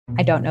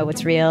I don't know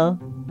what's real.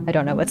 I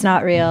don't know what's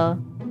not real.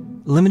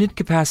 Limited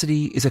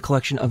Capacity is a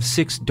collection of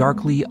 6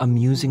 darkly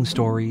amusing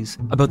stories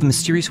about the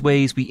mysterious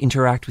ways we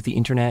interact with the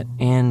internet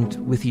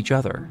and with each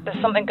other.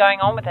 There's something going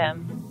on with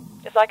him.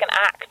 It's like an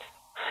act.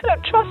 I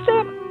don't trust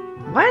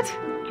him. What?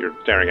 You're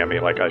staring at me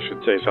like I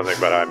should say something,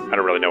 but I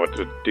don't really know what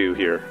to do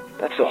here.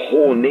 That's the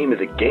whole name of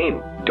the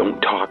game. Don't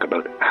talk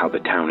about how the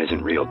town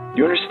isn't real.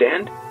 You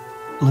understand?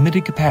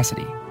 Limited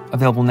Capacity.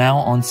 Available now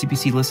on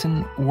CBC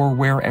Listen or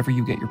wherever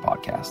you get your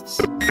podcasts.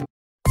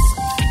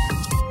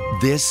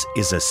 This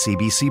is a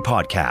CBC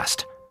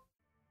podcast.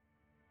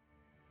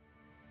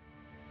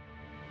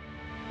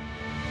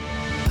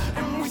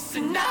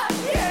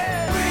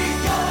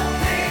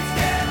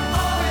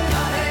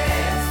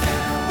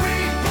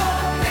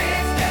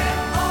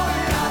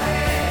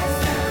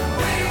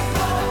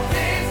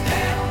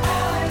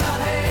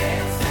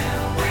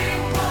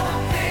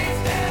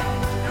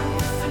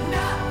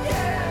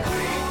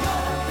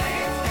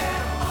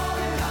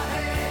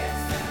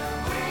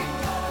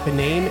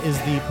 Benaim is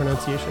the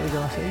pronunciation of your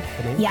last name?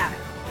 Benaim? Yeah.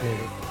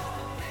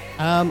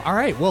 All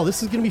right. Well,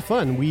 this is going to be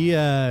fun. We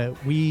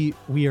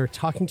are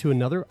talking to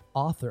another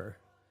author,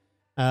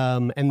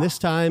 and this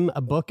time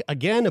a book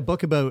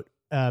about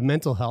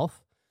mental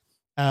health,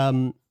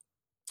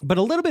 but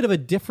a little bit of a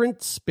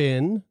different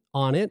spin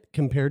on it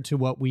compared to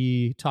what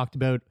we talked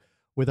about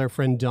with our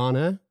friend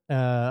Donna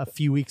a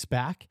few weeks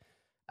back.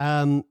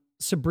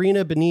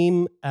 Sabrina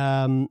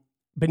Benaim.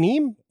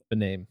 Benaim.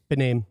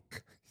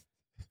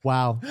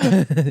 Wow.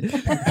 Yeah,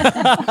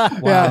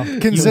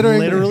 considering you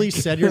literally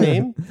said your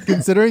name.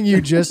 Considering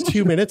you just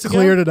 2 minutes ago?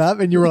 cleared it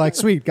up and you were like,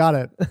 sweet, got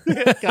it.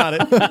 Got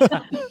it.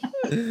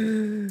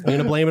 I'm going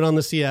to blame it on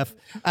the CF.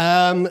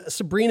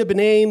 Sabrina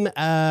Benaim,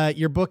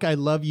 your book, I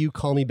Love You,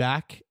 Call Me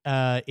Back,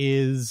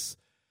 is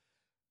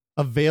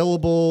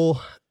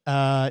available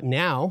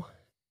now,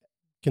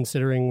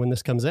 considering when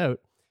this comes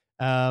out,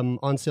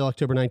 on sale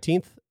October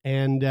 19th.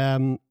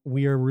 And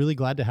we are really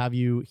glad to have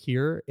you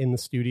here in the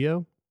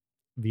studio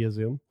via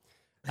Zoom.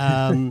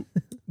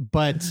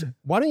 But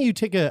why don't you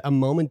take a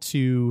moment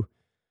to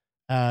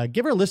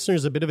give our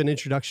listeners a bit of an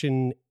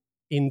introduction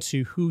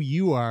into who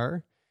you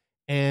are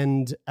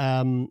and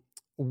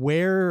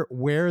where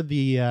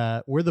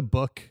the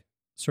book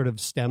sort of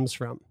stems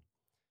from,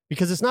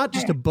 because it's not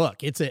just a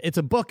book; it's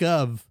a book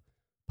of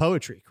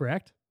poetry,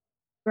 correct?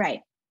 Right.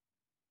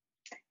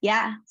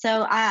 Yeah.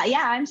 So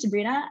I'm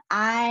Sabrina.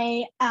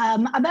 I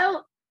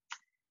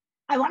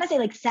want to say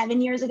like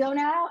 7 years ago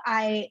now,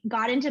 I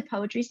got into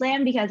poetry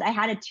slam because I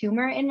had a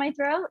tumor in my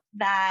throat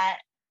that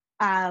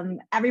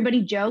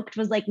everybody joked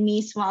was like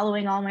me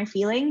swallowing all my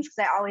feelings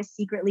because I always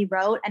secretly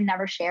wrote and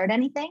never shared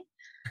anything.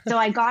 So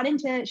I got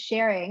into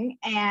sharing,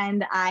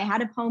 and I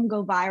had a poem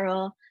go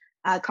viral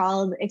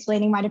called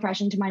Explaining My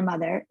Depression to My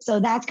Mother. So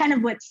that's kind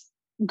of what's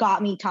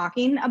got me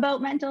talking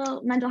about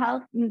mental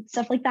health and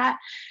stuff like that.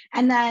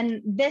 And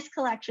then this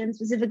collection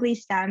specifically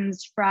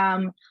stems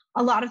from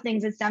a lot of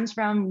things. It stems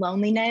from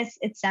loneliness.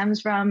 It stems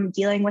from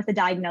dealing with a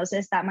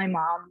diagnosis that my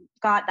mom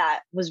got that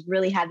was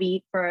really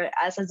heavy for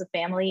us as a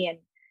family and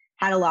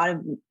had a lot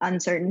of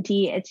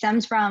uncertainty. It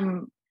stems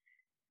from,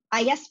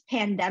 I guess,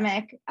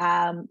 pandemic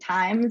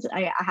times.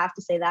 I have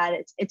to say that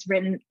it's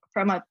written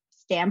from a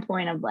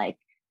standpoint of like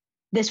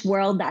this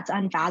world that's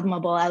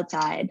unfathomable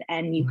outside,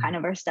 and you kind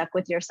of are stuck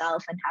with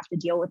yourself and have to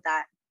deal with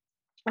that.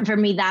 And for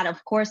me, that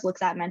of course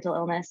looks at mental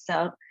illness.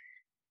 So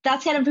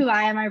that's kind of who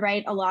I am. I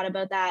write a lot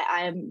about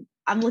that.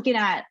 I'm looking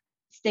at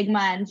stigma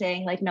and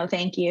saying like, no,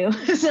 thank you.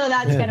 So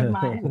that's kind of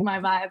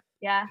my vibe.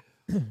 Yeah.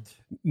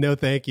 No,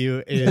 thank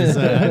you is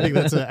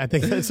I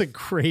think that's a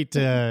great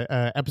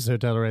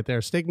episode title right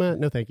there. Stigma.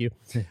 No, thank you.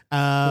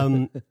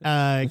 Can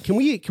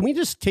we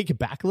just take it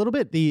back a little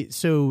bit?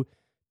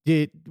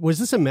 Was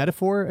this a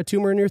metaphor, a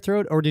tumor in your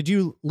throat, or did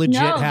you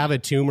legit have a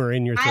tumor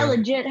in your throat? I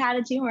legit had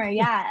a tumor.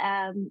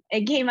 Yeah.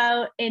 It came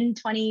out in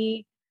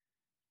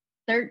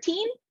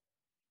 2013.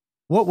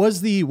 What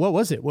was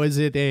it? Was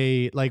it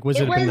a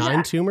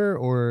benign tumor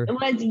or?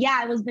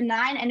 It was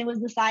benign, and it was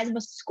the size of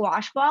a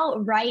squash ball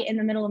right in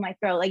the middle of my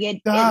throat. Like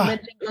it literally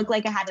looked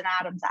like I had an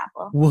Adam's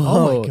apple. Whoa.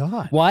 Oh my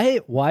God.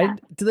 Why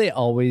do they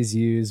always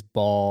use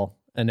ball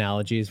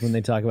analogies when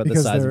they talk about the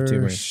size of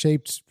tumors?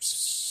 Shaped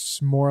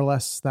more or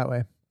less that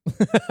way.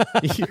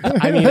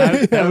 I mean,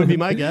 that would be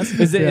my guess.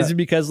 Is it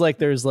because like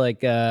there's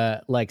like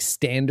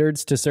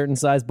standards to certain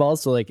size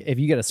balls? So like if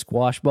you get a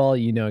squash ball,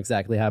 you know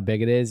exactly how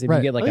big it is. If you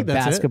get like a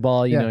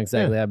basketball, you know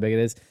exactly how big it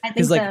is. I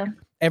think so.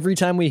 Every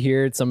time we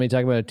hear somebody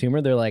talk about a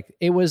tumor, they're like,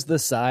 it was the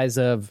size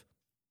of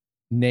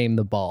name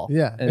the ball.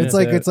 Yeah, and it's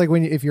like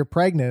when if you're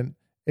pregnant,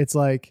 it's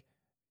like,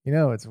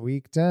 it's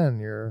week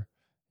 10. Your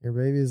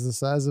baby is the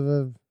size of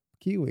a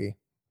kiwi.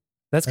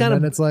 That's kind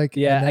of, it's like,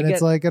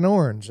 it's like an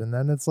orange, and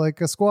then it's like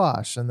a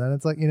squash, and then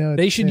it's like,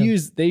 they should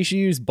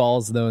use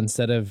balls though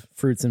instead of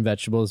fruits and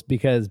vegetables,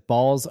 because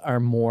balls are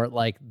more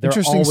like they're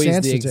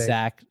always the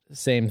exact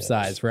same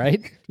size,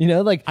 right?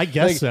 I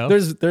guess so.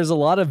 There's a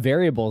lot of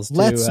variables.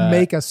 Let's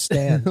make a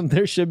stand.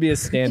 There should be a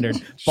standard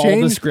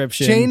ball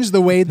description. Change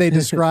the way they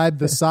describe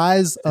the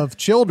size of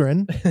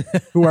children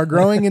who are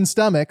growing in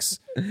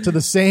stomachs to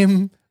the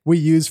same we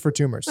use for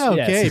tumors. Okay,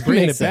 Yes,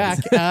 bringing makes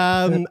it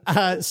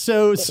back.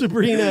 So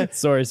Sabrina,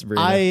 Sorry,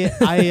 Sabrina.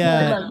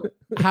 I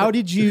how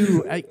did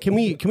you? Can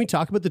we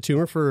talk about the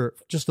tumor for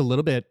just a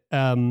little bit?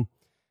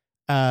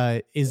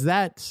 Is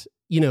that,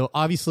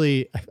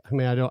 obviously? I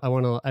mean, I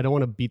don't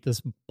want to beat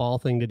this ball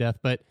thing to death,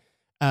 but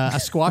a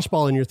squash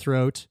ball in your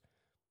throat,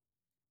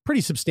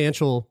 pretty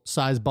substantial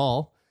size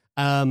ball.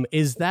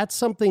 Is that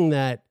something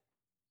that,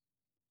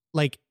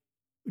 like,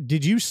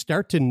 did you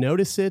start to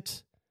notice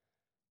it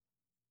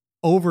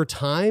over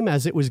time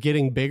as it was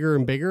getting bigger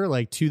and bigger,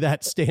 like to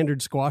that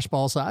standard squash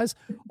ball size?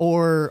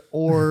 Or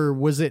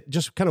was it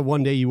just kind of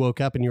one day you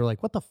woke up and you're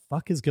like, what the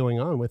fuck is going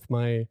on with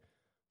my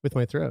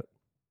throat?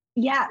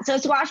 Yeah. So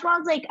squash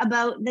ball is like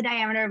about the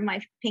diameter of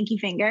my pinky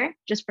finger,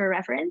 just for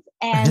reference.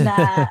 And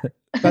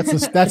that's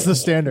the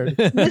standard.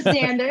 The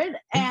standard.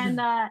 And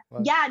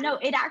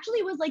it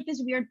actually was like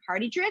this weird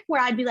party trick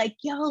where I'd be like,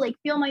 yo, like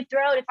feel my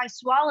throat. If I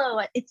swallow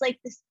it, it's like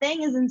this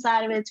thing is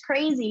inside of it. It's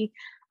crazy.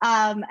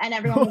 And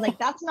everyone was like,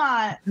 that's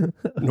not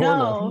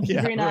no,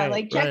 Sabrina,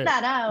 check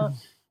that out.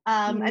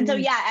 And so,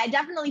 I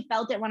definitely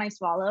felt it when I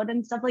swallowed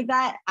and stuff like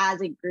that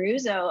as it grew.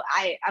 So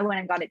I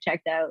went and got it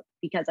checked out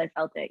because I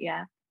felt it.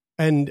 Yeah.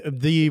 And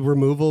the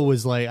removal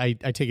was like, I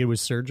take it was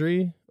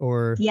surgery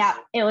or? Yeah,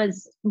 it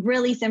was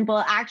really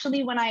simple.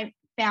 Actually, when I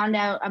found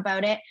out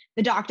about it,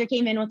 the doctor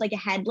came in with like a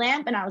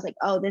headlamp and I was like,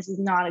 oh, this is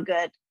not a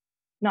good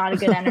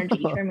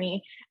energy for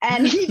me.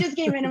 And he just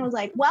came in and was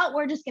like, well,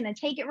 we're just going to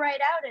take it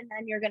right out and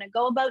then you're going to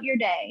go about your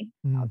day.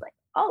 I was like,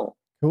 oh,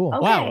 cool.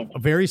 Okay. Wow.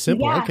 Very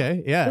simple. Yeah.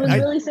 Okay. Yeah. It was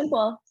really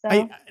simple.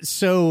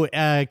 So,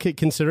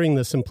 considering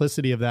the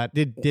simplicity of that,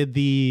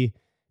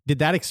 did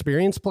that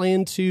experience play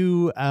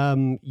into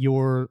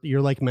your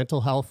like mental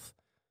health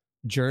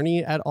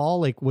journey at all?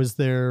 Like, was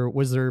there,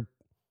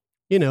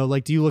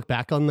 like, do you look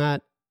back on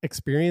that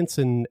experience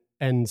and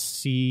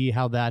see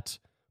how that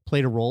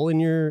played a role in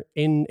your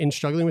in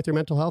struggling with your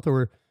mental health,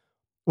 or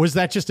was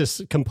that just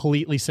a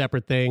completely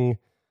separate thing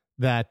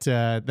that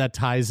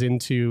ties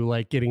into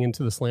like getting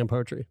into the slam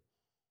poetry?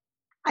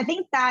 I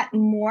think that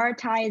more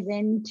ties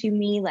into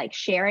me like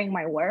sharing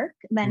my work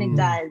than it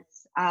does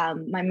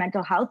my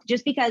mental health,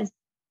 just because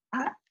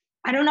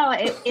I don't know,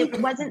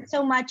 it wasn't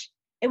so much,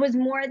 it was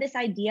more this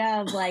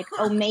idea of like,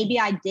 oh, maybe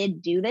I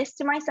did do this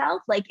to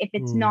myself. Like if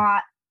it's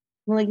not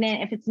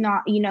malignant, if it's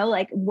not,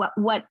 like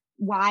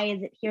why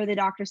is it here? The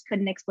doctors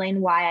couldn't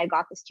explain why I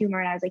got this tumor.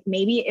 And I was like,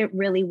 maybe it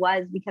really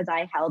was because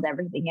I held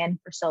everything in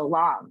for so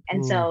long.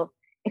 And so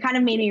it kind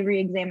of made me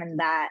re-examine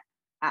that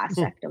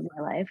aspect of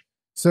my life.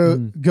 So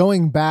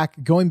going back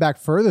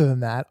further than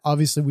that,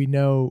 obviously we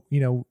know,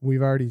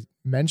 we've already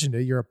mentioned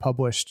it. You're a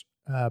published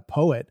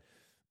poet.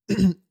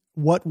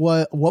 What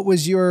kind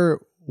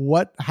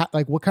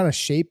of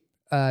shape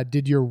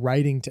did your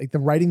writing take? The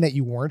writing that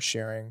you weren't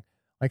sharing,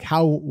 like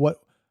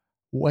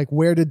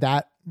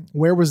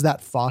where was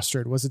that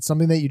fostered? Was it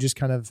something that you just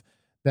kind of,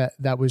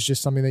 that was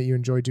just something that you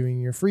enjoyed doing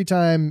in your free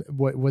time?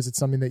 What was it,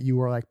 something that you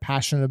were like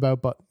passionate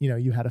about, but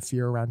you had a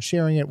fear around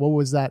sharing it? What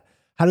was that?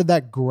 How did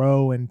that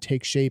grow and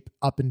take shape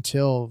up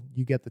until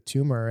you get the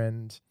tumor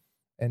and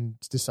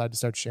decide to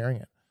start sharing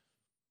it?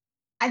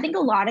 I think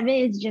a lot of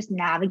it is just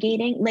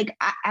navigating. Like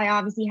I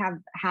obviously have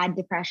had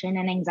depression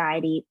and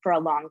anxiety for a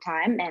long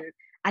time. And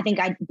I think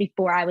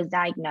before I was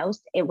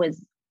diagnosed,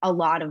 a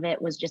lot of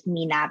it was just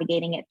me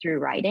navigating it through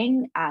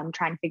writing,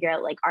 trying to figure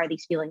out like, are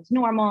these feelings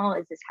normal?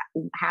 Is this,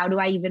 how do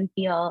I even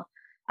feel?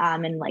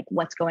 And like,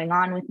 what's going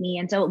on with me?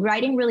 And so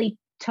writing really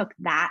took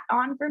that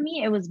on for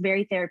me. It was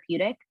very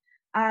therapeutic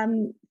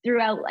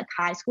throughout like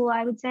high school,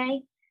 I would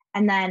say.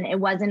 And then it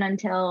wasn't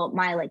until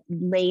my like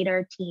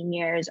later teen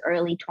years,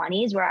 early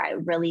 20s, where I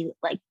really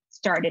like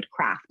started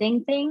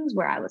crafting things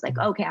where I was like,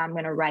 okay, I'm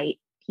going to write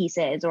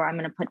pieces or I'm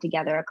going to put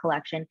together a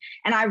collection.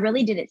 And I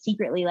really did it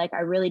secretly. Like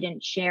I really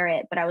didn't share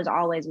it, but I was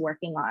always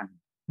working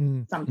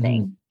on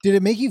something. Did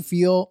it make you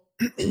feel,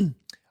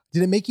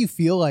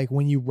 like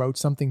when you wrote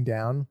something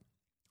down,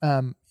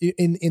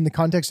 in the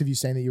context of you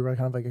saying that you were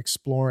kind of like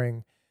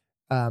exploring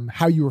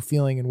how you were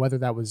feeling and whether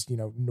that was,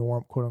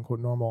 quote unquote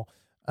normal,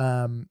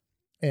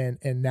 and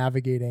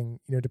navigating,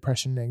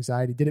 depression and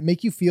anxiety, did it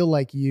make you feel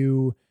like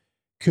you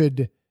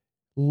could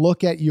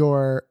look at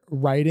your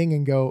writing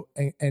and go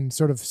and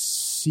sort of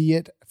see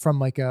it from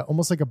like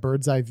almost like a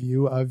bird's eye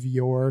view of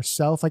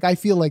yourself? Like I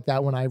feel like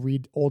that when I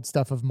read old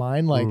stuff of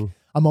mine, like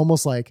I'm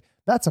almost like,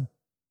 that's a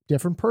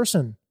different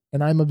person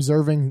and I'm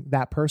observing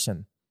that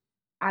person.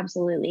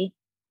 Absolutely.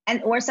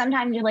 Or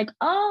sometimes you're like,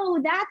 oh,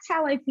 that's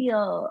how I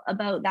feel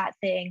about that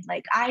thing.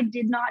 Like I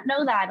did not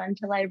know that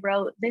until I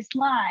wrote this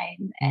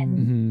line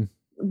and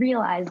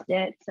realized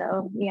it.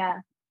 So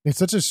yeah,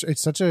 it's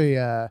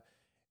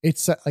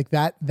like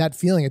that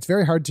feeling. It's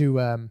very hard to,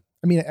 I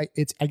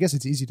guess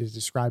it's easy to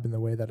describe in the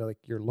way that like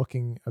you're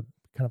looking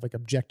kind of like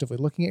objectively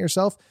looking at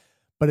yourself,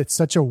 but it's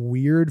such a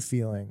weird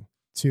feeling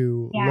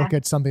to look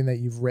at something that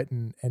you've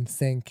written and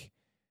think,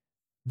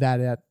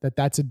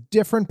 that's a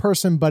different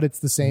person, but it's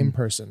the same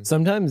person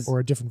sometimes, or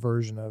a different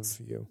version of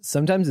you.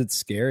 Sometimes it's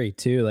scary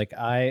too. Like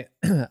I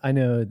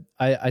know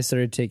I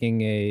started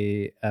taking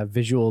a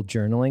visual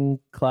journaling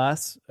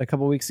class a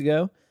couple weeks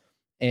ago,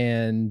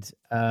 and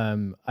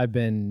I've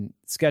been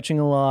sketching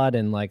a lot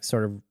and like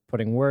sort of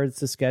putting words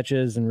to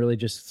sketches and really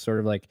just sort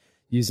of like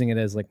using it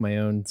as like my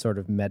own sort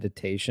of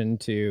meditation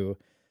to,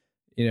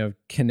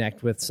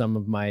 connect with some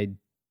of my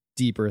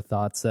deeper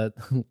thoughts that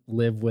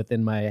live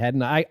within my head.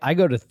 And I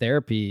go to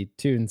therapy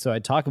too. And so I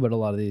talk about a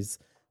lot of these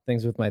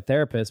things with my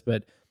therapist,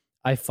 but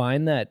I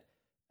find that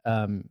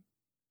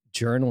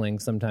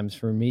journaling sometimes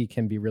for me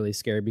can be really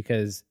scary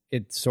because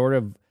it's sort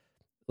of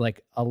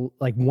like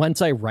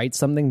once I write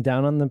something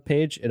down on the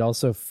page, it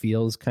also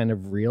feels kind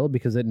of real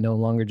because it no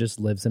longer just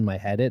lives in my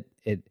head.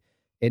 It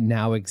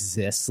now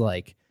exists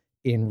like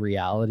in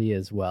reality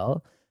as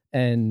well.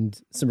 And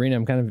Sabrina,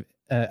 I'm kind of,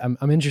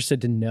 I'm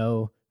interested to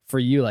know for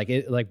you,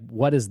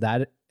 what has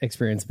that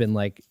experience been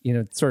like,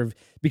 sort of,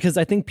 because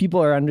I think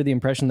people are under the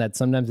impression that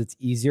sometimes it's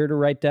easier to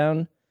write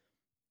down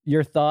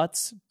your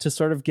thoughts to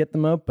sort of get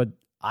them out. But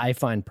I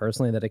find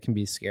personally that it can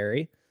be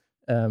scary.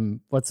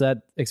 What's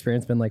that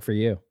experience been like for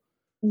you?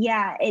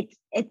 Yeah, it's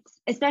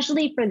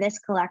especially for this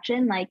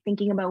collection, like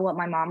thinking about what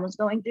my mom was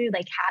going through,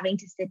 like having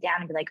to sit down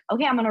and be like,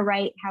 okay, I'm going to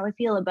write how I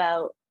feel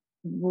about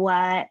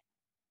what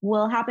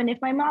will happen if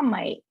my mom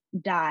might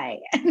die.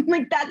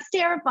 Like, that's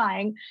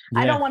terrifying.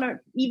 Yeah. I don't want to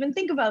even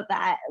think about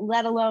that,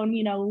 let alone,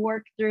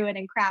 work through it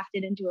and craft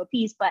it into a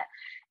piece. But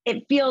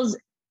it feels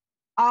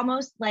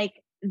almost like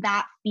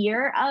that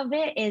fear of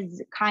it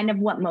is kind of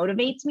what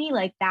motivates me.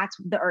 Like, that's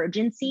the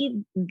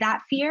urgency,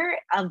 that fear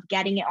of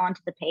getting it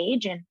onto the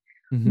page. And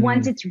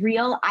once it's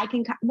real,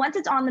 once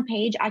it's on the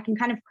page, I can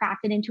kind of craft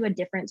it into a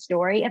different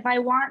story if I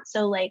want.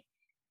 So like,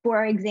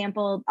 for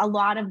example, a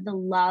lot of the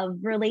love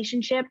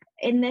relationship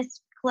in this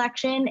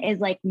collection is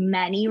like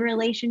many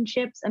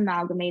relationships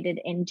amalgamated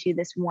into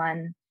this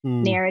one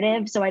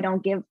narrative. So I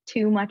don't give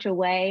too much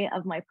away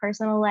of my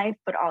personal life,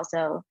 but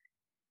also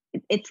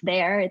it's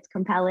there. It's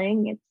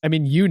compelling. I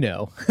mean,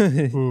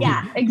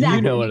 yeah, exactly.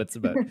 You know what it's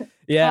about.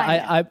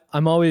 Yeah,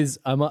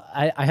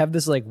 I have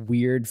this like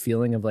weird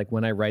feeling of like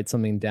when I write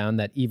something down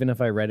that even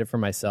if I write it for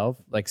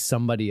myself, like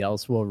somebody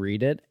else will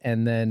read it,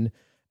 and then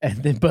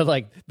but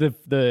like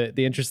the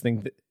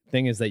interesting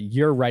thing is that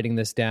you're writing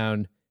this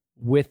down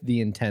with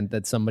the intent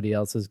that somebody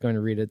else is going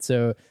to read it.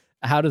 So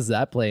how does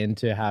that play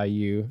into how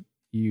you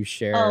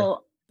share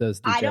those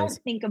details? I don't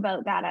think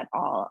about that at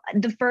all.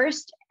 The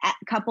first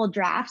couple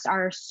drafts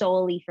are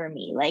solely for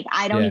me. Like,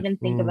 I don't even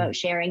think about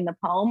sharing the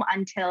poem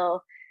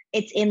until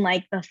it's in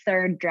like the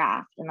third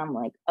draft. And I'm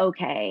like,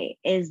 okay,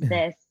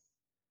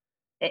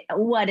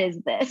 what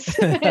is this? Is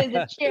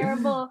it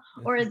shareable,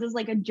 or is this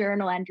like a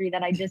journal entry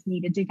that I just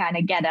needed to kind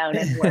of get out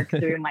and work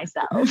through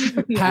myself?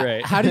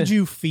 How did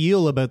you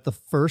feel about the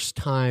first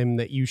time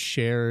that you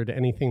shared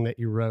anything that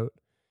you wrote?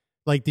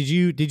 Like, did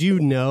you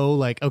know,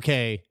 like,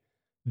 okay,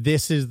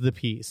 this is the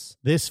piece,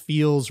 this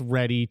feels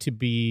ready to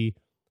be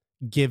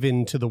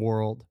given to the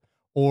world,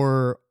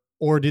 or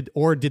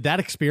did that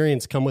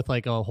experience come with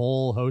like a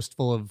whole host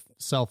full of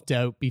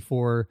self-doubt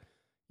before,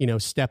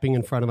 stepping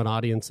in front of an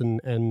audience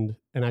and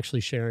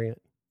actually sharing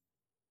it?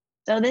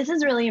 So this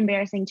is really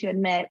embarrassing to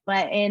admit,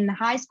 but in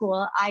high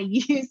school, I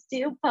used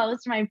to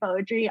post my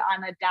poetry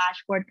on a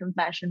Dashboard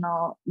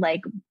Confessional like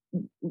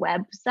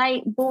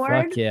website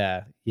board. Fuck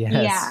yeah.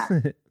 Yes.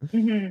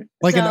 Yeah.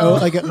 Like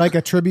like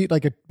a tribute,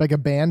 like a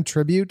band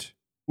tribute.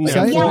 No.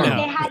 Yeah,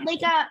 they had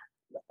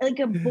like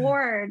a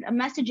board, a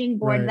messaging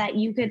board that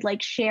you could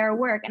like share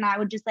work, and I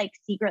would just like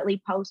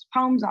secretly post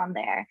poems on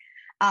there.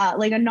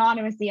 Like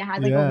anonymously. I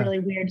had like a really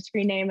weird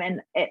screen name,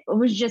 and it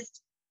was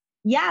just,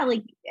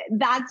 like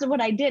that's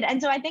what I did.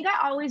 And so I think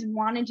I always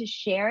wanted to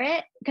share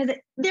it because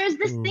there's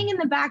this thing in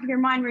the back of your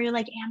mind where you're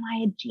like, am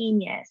I a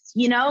genius?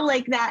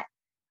 Like that,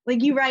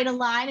 like you write a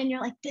line and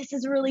you're like, this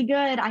is really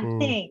good. I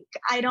think,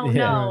 I don't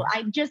know.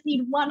 I just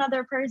need one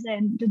other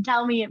person to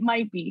tell me it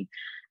might be.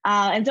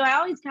 And so I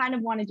always kind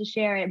of wanted to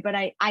share it, but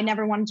I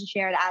never wanted to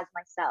share it as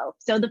myself.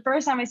 So the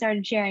first time I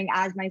started sharing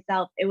as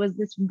myself, it was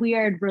this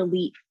weird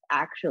relief,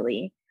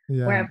 actually,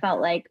 where it felt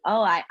like,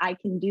 oh, I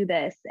can do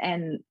this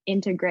and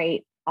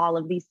integrate all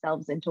of these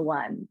selves into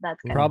one. That's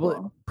kind of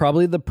cool.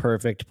 Probably the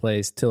perfect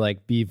place to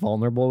like be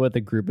vulnerable with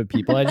a group of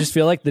people. I just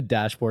feel like the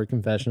Dashboard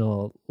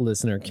Confessional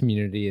listener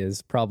community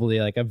is probably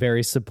like a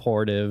very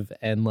supportive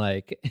and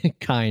like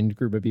kind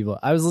group of people.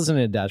 I was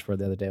listening to Dashboard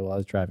the other day while I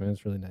was driving. It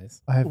was really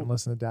nice. I haven't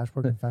listened to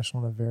Dashboard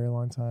Confessional in a very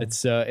long time.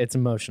 It's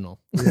emotional.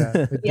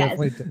 Yeah,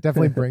 it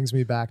definitely brings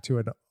me back to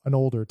an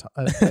older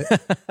time,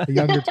 a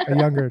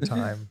younger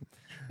time.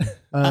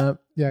 Go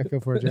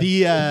for it,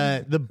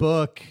 Jay. The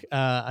book,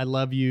 I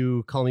Love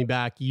You, Call Me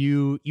Back,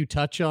 you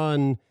touch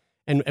on,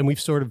 and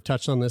we've sort of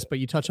touched on this, but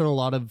you touch on a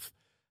lot of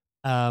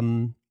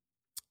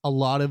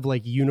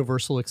like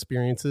universal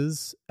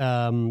experiences,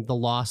 the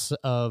loss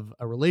of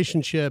a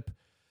relationship,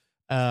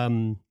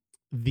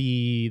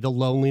 the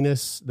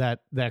loneliness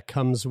that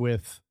comes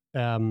with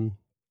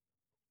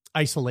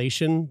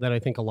isolation that I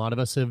think a lot of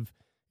us have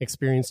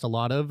experienced a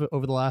lot of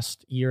over the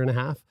last year and a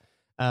half.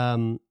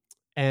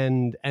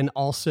 And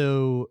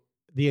also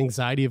the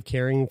anxiety of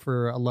caring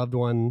for a loved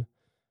one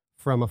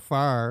from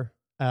afar,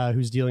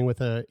 who's dealing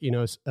with a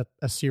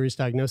serious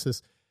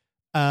diagnosis.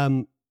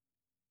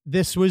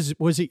 This was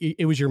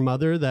it was your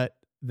mother that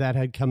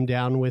had come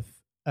down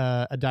with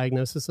a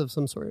diagnosis of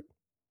some sort?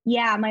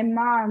 Yeah, my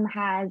mom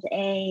has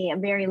a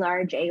very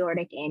large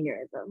aortic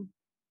aneurysm.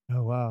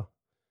 Oh, wow.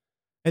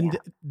 And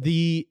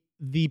the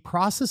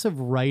process of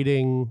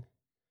writing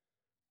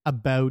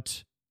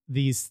about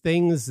these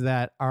things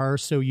that are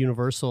so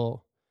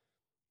universal,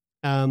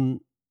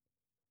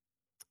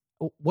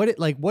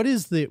 what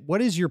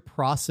is your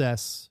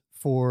process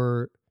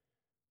for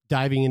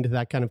diving into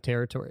that kind of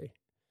territory?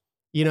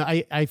 You know,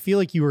 I feel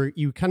like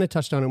you kind of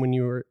touched on it when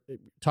you were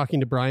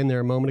talking to Brian there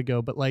a moment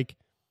ago, but like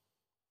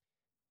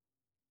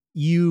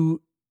you're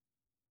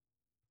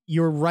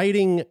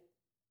writing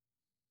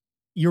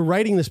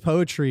this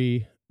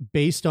poetry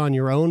based on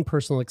your own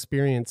personal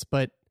experience,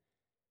 but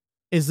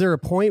is there a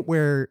point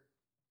where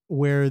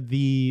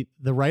the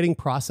writing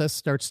process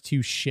starts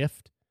to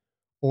shift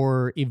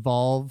or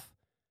evolve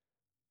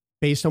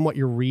based on what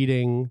you're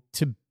reading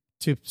to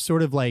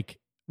sort of like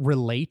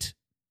relate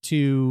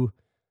to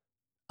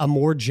a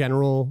more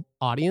general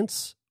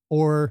audience,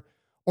 or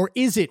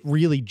is it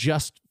really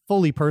just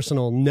fully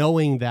personal,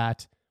 knowing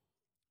that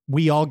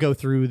we all go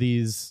through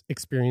these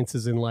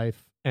experiences in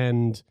life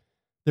and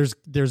there's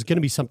going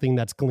to be something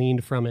that's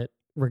gleaned from it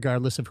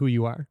regardless of who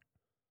you are?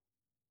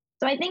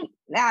 So I think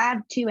I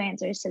have two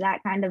answers to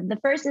that. Kind of the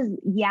first is,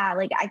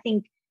 like I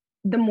think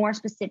the more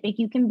specific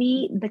you can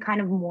be, the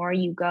kind of more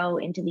you go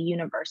into the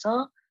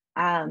universal.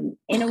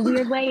 In a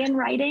weird way in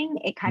writing,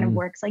 it kind of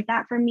works like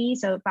that for me.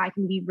 So if I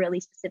can be really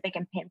specific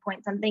and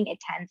pinpoint something, it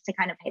tends to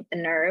kind of hit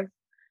the nerve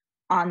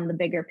on the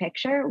bigger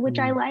picture, which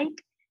I like.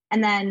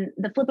 And then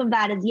the flip of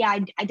that is, I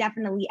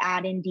definitely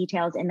add in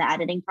details in the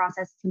editing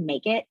process to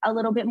make it a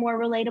little bit more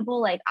relatable.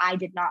 Like I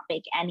did not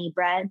bake any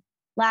bread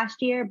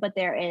last year, but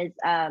there is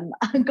a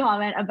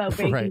comment about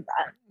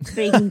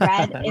baking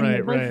bread in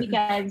the book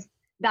because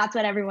that's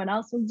what everyone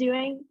else was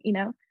doing, you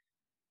know?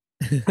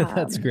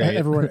 That's great.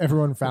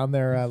 Everyone found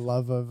their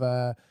love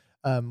of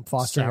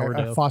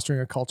fostering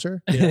a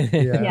culture.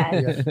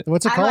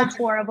 What's it called? I have a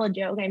horrible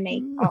joke I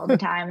make all the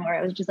time where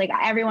it was just like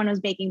everyone was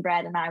baking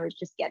bread and I was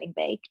just getting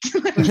baked.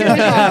 I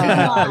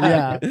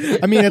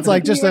mean, it's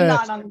like just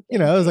it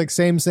was like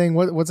same thing.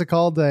 What's it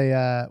called?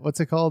 What's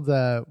it called?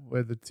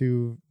 Where the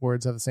two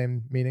words have the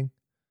same meaning?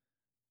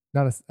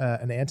 Not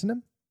an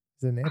antonym?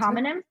 Is it an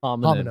antonym?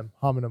 Homonym.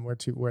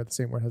 Where the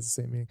same word has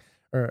the same meaning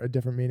or a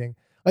different meaning.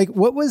 Like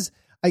what was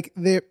like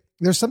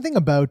there's something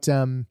about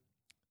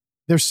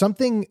there's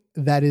something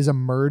that is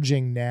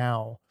emerging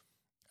now,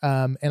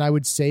 and I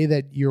would say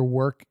that your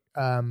work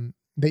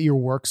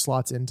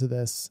slots into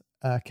this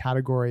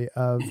category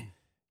of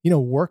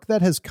work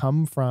that has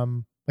come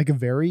from like a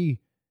very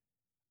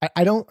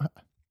I don't,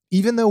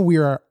 even though we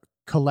are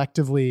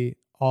collectively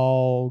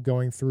all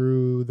going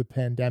through the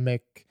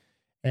pandemic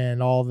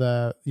and all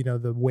the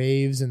the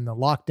waves and the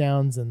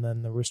lockdowns and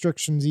then the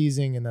restrictions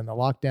easing and then the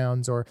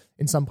lockdowns, or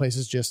in some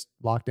places just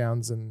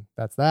lockdowns and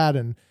that's that,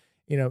 and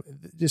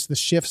just the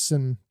shifts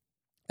and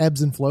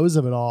ebbs and flows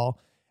of it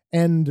all.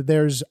 And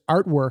there's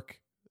artwork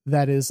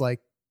that is like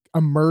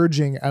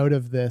emerging out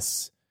of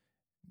this,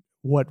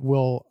 what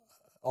will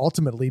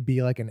ultimately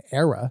be like an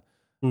era,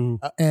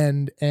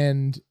 and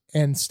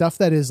stuff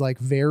that is like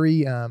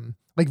very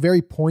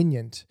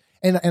poignant.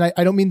 And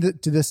I don't mean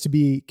this to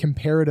be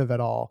comparative at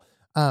all.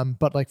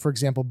 But like, for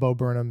example, Bo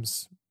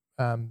Burnham's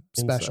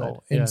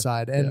special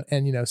Inside.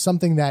 And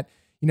something that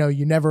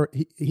you never,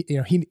 he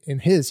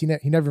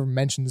never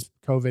mentions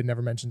COVID,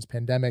 never mentions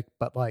pandemic,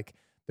 but like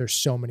there's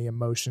so many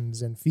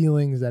emotions and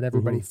feelings that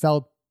everybody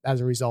felt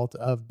as a result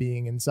of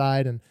being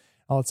inside and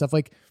all that stuff.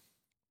 Like,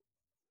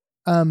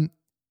 are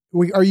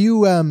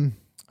you? I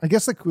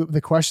guess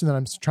the question that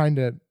I'm trying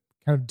to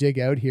kind of dig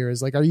out here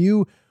is like,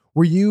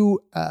 were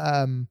you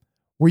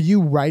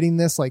writing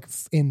this like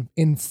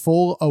in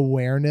full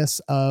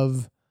awareness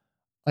of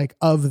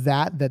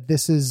that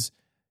this is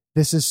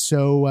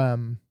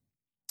so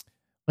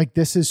like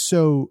this is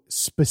so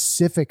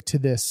specific to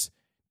this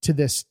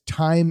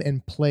time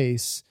and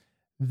place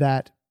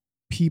that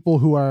people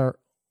who are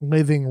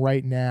living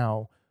right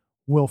now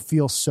will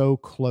feel so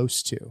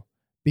close to?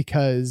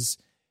 Because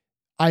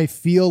I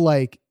feel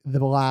like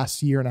the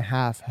last year and a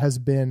half has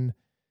been,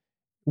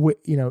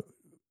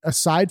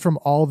 aside from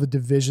all the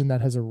division that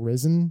has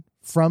arisen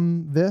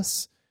from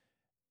this,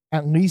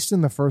 at least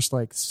in the first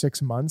like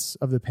 6 months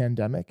of the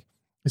pandemic,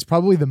 is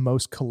probably the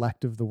most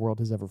collective the world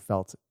has ever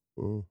felt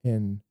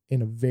in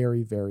a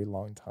very, very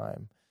long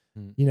time.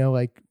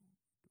 Like,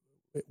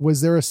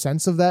 was there a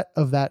sense of that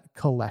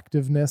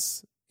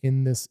collectiveness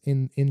in this,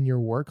 in your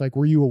work? Like,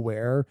 were you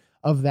aware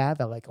of that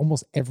like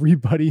almost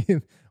everybody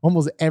in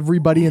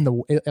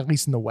the, at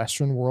least in the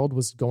Western world,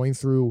 was going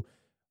through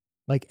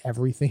like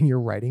everything you're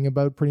writing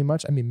about pretty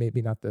much? I mean,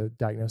 maybe not the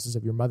diagnosis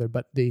of your mother,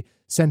 but the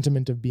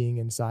sentiment of being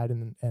inside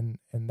and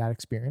that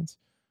experience.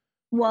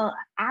 Well,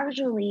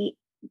 actually,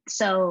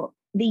 so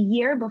the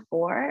year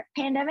before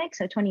pandemic,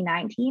 so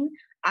 2019,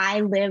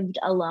 I lived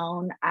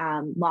alone,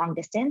 long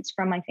distance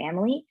from my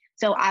family.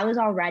 So I was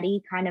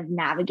already kind of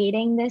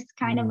navigating this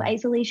kind of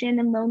isolation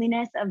and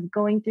loneliness of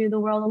going through the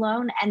world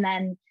alone. And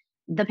then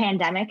the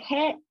pandemic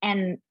hit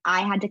and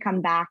I had to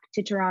come back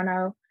to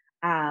Toronto,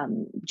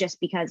 just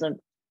because of,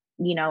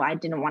 I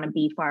didn't want to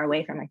be far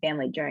away from my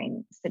family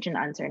during such an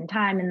uncertain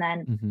time.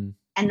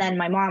 And then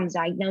my mom's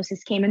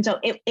diagnosis came. And so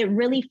it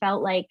really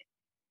felt like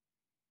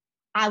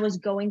I was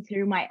going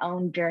through my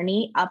own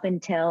journey up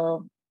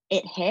until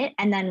it hit.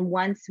 And then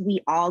once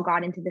we all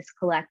got into this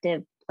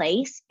collective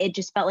place, it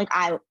just felt like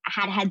I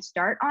had a head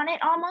start on it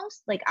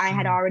almost. Like I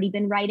had already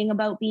been writing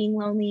about being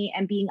lonely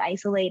and being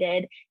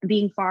isolated and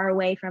being far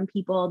away from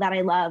people that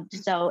I loved.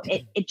 So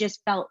it just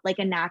felt like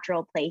a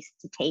natural place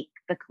to take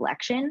the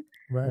collection.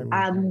 Right.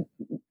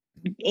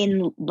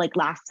 In like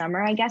last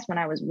summer, I guess, when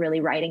I was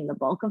really writing the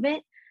bulk of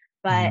it.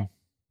 But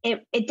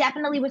it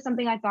definitely was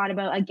something I thought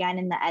about again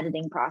in the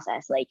editing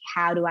process. Like,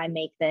 how do I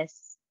make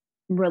this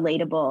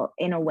relatable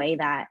in a way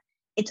that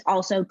it's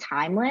also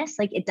timeless?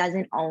 Like, it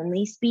doesn't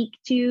only speak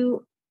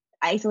to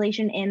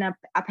isolation in a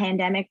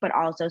pandemic, but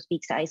also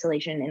speaks to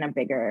isolation in a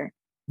bigger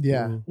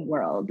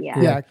world.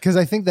 Yeah. Because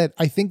I think that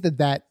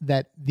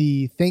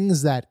the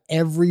things that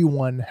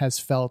everyone has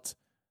felt,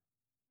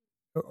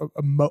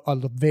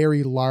 a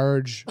very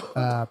large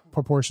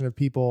proportion of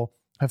people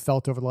have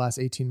felt over the last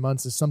 18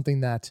 months, is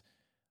something that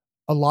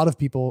a lot of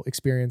people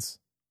experience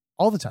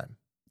all the time.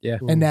 Yeah.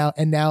 And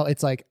now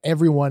it's like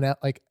everyone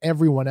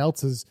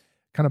else has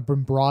kind of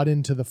been brought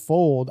into the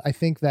fold. I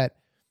think that,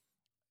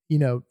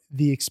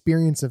 the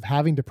experience of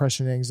having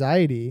depression and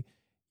anxiety,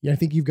 I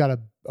think you've got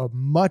a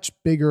much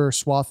bigger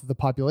swath of the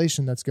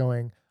population that's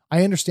going,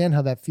 I understand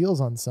how that feels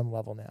on some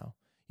level now.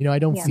 I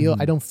don't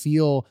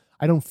feel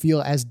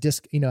as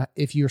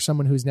if you're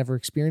someone who's never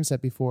experienced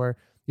that before,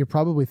 you're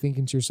probably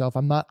thinking to yourself,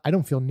 I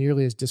don't feel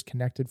nearly as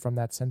disconnected from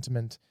that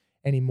sentiment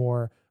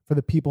anymore for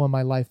the people in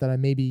my life that I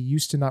maybe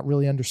used to not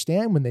really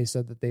understand when they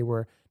said that they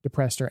were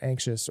depressed or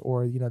anxious,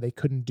 or, they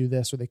couldn't do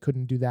this or they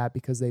couldn't do that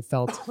because they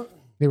felt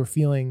they were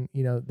feeling,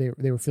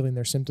 they were feeling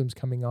their symptoms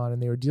coming on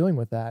and they were dealing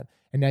with that.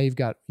 And now you've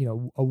got,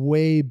 a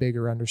way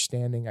bigger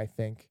understanding, I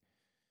think,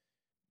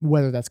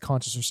 whether that's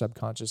conscious or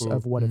subconscious,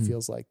 of what it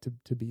feels like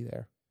to be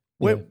there.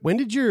 When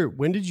did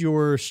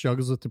your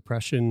struggles with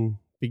depression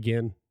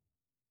begin?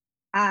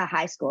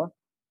 High school.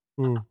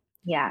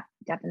 Yeah,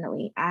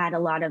 definitely. I had a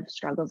lot of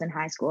struggles in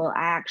high school.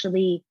 I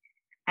actually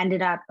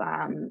ended up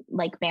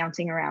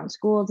bouncing around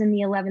schools in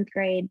the 11th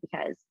grade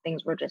because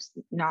things were just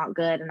not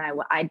good. And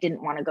I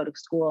didn't want to go to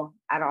school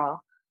at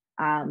all.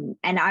 And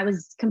I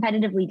was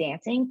competitively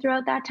dancing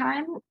throughout that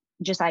time.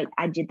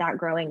 I did that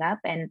growing up,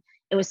 and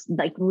it was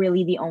like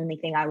really the only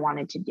thing I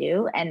wanted to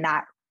do. And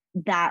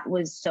it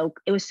was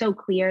so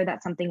clear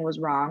that something was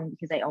wrong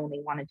because I only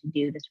wanted to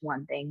do this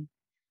one thing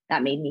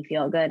that made me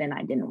feel good, and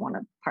I didn't want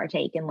to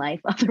partake in life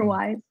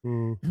otherwise.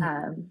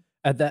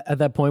 At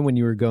that point when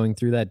you were going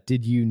through that,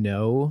 did you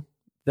know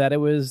that it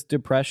was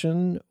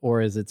depression,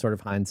 or is it sort of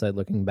hindsight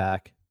looking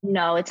back?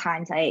 No, it's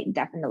hindsight,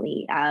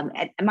 definitely.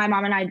 My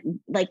mom and I,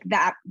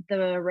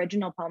 the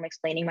original poem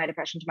explaining my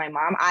depression to my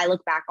mom, I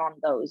look back on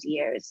those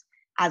years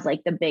as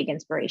like the big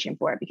inspiration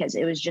for it, because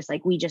it was just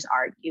like we just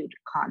argued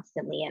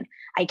constantly. And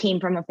I came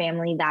from a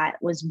family that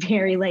was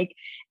very like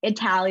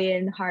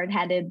Italian,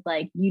 hard-headed,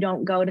 like you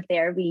don't go to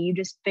therapy, you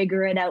just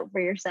figure it out for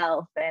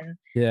yourself. And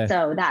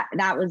so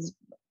that was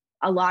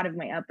a lot of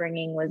my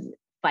upbringing, was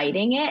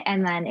fighting it.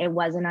 And then it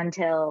wasn't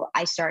until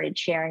I started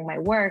sharing my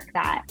work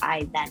that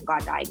I then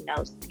got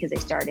diagnosed, because I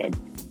started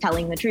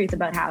telling the truth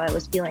about how I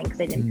was feeling,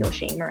 because I didn't feel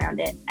shame around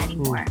it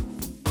anymore.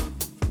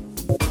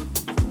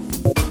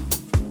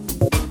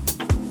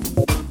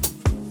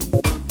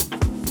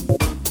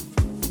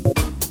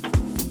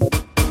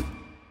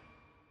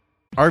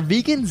 Are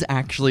vegans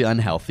actually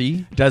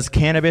unhealthy? Does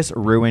cannabis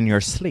ruin your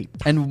sleep?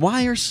 And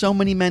why are so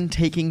many men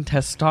taking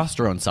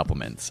testosterone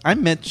supplements?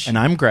 I'm Mitch. And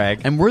I'm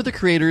Greg. And we're the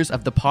creators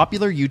of the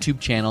popular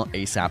YouTube channel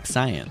ASAP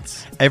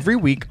Science. Every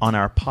week on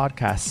our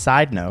podcast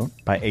Side Note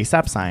by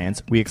ASAP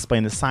Science, we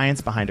explain the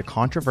science behind a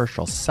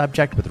controversial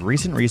subject with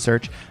recent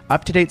research,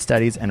 up-to-date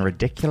studies, and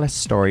ridiculous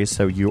stories,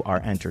 so you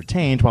are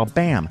entertained while,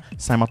 bam,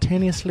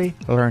 simultaneously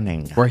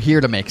learning. We're here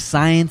to make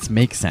science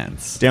make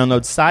sense.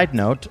 Download Side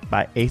Note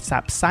by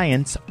ASAP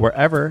Science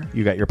wherever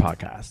you get your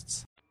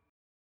podcasts.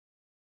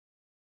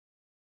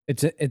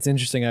 It's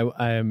interesting.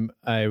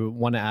 I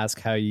want to ask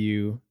how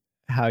you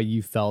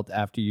felt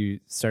after you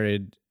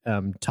started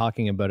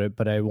talking about it,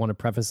 but I want to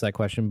preface that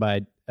question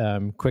by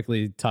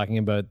quickly talking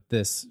about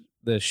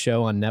the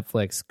show on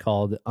Netflix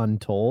called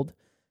Untold.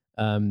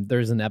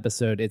 There's an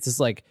episode. It's this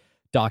like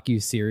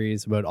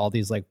docu-series about all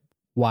these like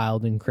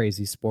wild and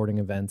crazy sporting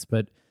events,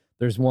 but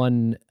there's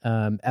one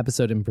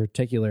episode in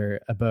particular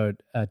about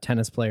a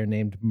tennis player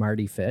named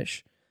Marty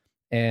Fish.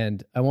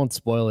 And I won't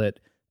spoil it,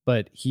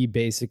 but he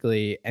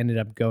basically ended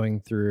up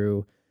going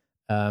through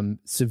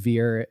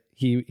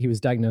he was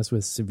diagnosed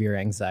with severe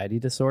anxiety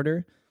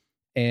disorder.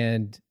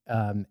 And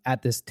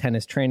at this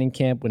tennis training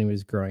camp when he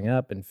was growing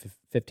up and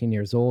 15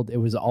 years old, it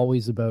was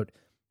always about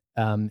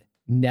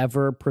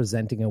never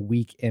presenting a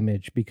weak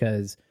image,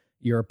 because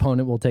your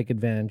opponent will take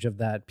advantage of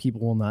that.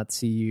 People will not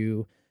see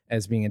you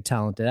as being a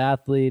talented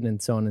athlete,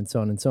 and so on and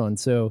so on and so on.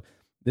 So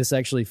this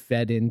actually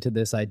fed into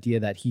this idea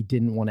that he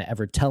didn't want to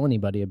ever tell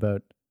anybody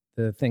about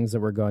the things that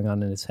were going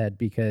on in his head,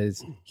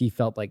 because he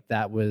felt like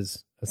that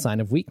was a sign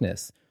of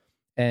weakness.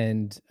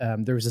 And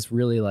there was this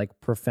really like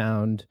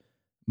profound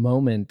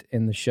moment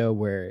in the show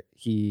where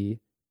he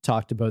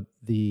talked about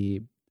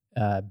the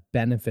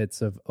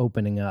benefits of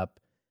opening up.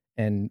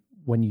 And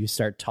when you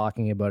start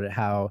talking about it,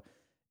 how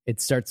it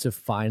starts to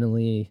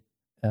finally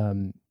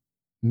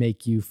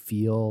make you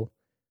feel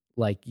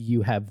like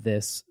you have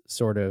this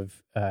sort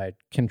of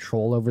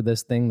control over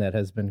this thing that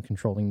has been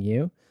controlling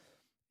you.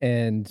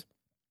 And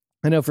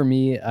I know for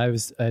me, I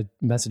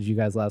messaged you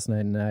guys last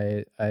night,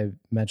 and I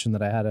mentioned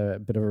that I had a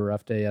bit of a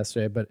rough day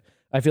yesterday, but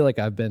I feel like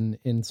I've been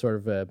in sort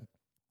of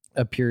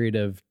a period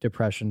of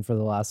depression for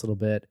the last little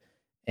bit.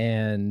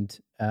 And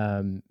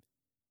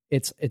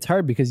it's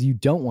hard because you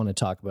don't want to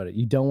talk about it.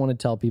 You don't want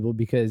to tell people,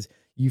 because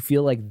you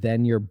feel like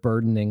then you're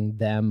burdening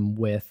them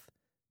with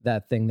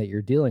that thing that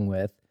you're dealing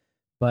with.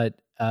 But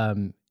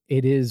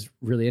it is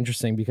really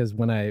interesting, because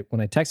when I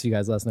texted you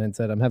guys last night and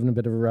said, I'm having a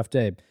bit of a rough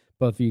day,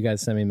 both of you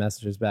guys sent me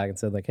messages back and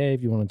said like, hey,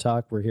 if you want to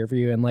talk, we're here for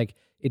you. And like,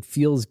 it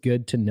feels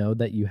good to know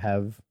that you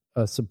have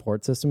a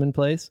support system in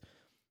place.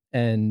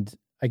 And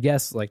I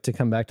guess like to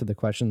come back to the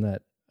question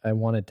that I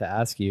wanted to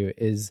ask you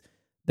is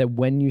that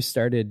when you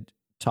started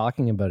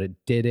talking about it,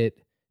 did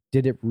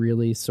it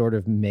really sort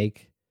of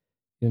make,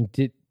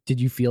 did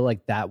you feel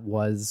like that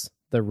was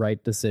the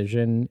right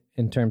decision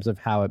in terms of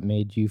how it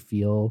made you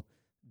feel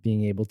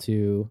being able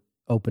to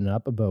open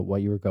up about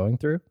what you were going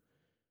through?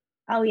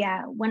 Oh,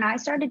 yeah. When I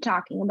started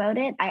talking about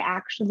it, I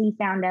actually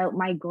found out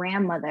my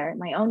grandmother,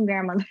 my own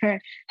grandmother,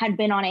 had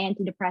been on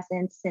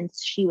antidepressants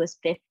since she was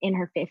in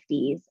her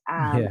 50s.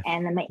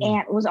 And then my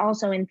aunt was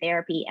also in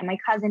therapy, and my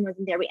cousin was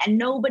in therapy, and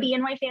nobody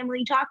in my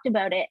family talked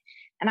about it.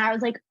 And I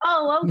was like,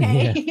 oh,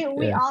 okay,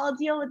 we all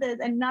deal with this,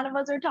 and none of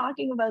us are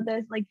talking about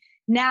this. Like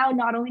now,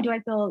 not only do I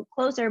feel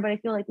closer, but I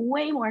feel like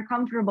way more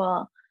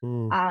comfortable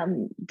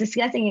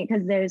discussing it,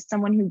 because there's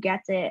someone who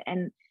gets it.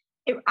 And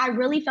I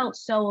really felt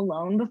so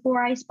alone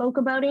before I spoke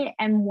about it.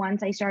 And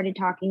once I started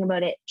talking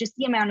about it, just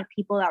the amount of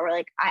people that were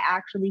like, I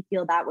actually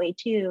feel that way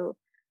too.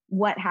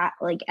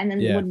 And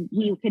then when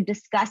we could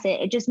discuss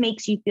it, it just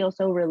makes you feel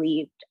so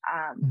relieved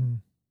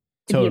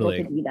to be able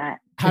to do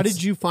that. How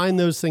did you find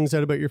those things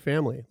out about your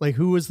family? Like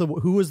who was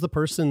the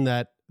person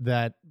that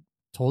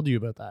told you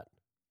about that?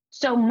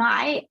 So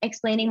my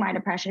explaining my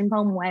depression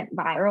poem went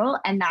viral,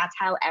 and that's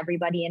how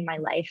everybody in my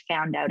life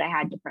found out I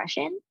had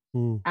depression.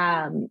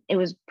 It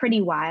was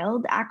pretty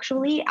wild,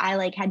 actually.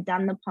 I had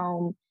done the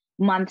poem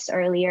months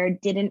earlier,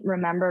 didn't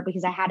remember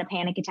because I had a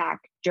panic attack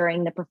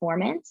during the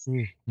performance.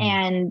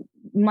 And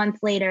months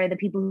later, the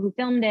people who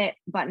filmed it,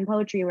 Button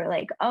Poetry, were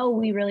like, oh,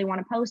 we really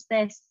want to post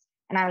this.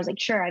 And I was like,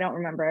 sure, I don't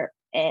remember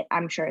it.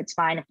 I'm sure it's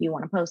fine if you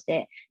want to post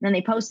it. And then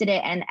they posted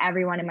it, and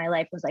everyone in my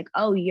life was like,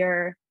 oh,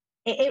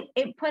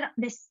 it put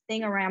this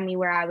thing around me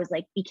where I was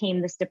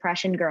became this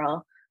depression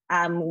girl,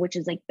 which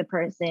is the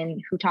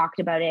person who talked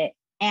about it.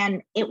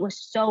 And it was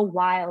so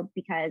wild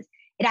because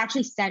it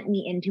actually sent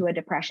me into a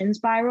depression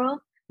spiral.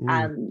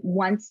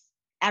 Once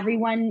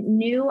everyone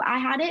knew I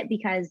had it,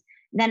 because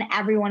then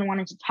everyone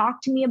wanted to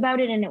talk to me about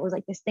it. And it was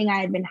this thing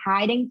I had been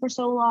hiding for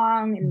so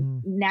long.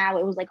 And now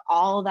it was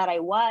all that I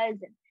was.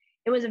 And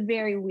it was a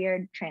very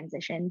weird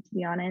transition, to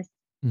be honest.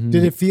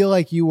 Did it feel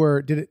like you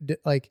were,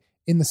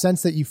 in the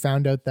sense that you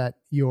found out that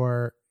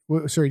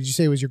sorry, did you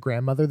say it was your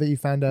grandmother that you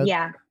found out?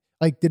 Yeah.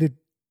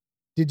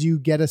 Did you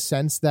get a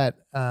sense that,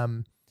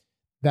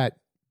 that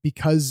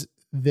because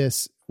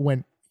this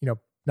went,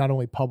 not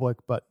only public,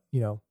 but,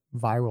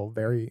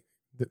 viral,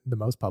 the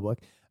most public,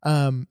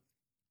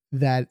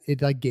 that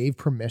it gave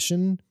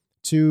permission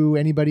to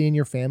anybody in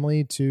your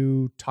family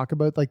to talk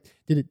about,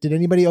 did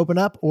anybody open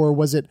up, or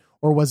was it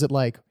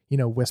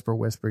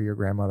whisper, your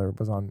grandmother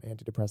was on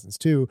antidepressants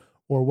too,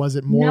 or was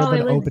it more of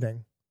an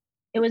opening?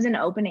 It was an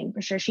opening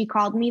for sure. She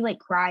called me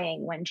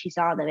crying when she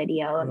saw the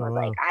video and was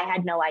like, I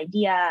had no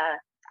idea.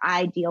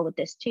 I deal with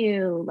this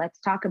too. Let's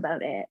talk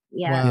about it.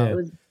 Yeah. Wow. It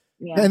was,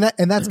 yeah.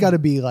 And that's gotta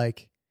be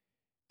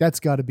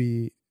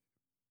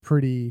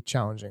pretty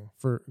challenging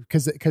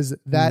because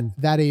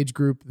that age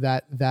group,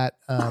 that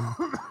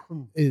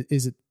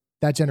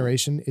that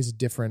generation is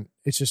different.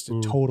 It's just a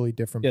totally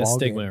different ballgame.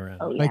 Stigma around.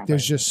 Oh, yeah,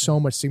 there's just so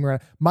much stigma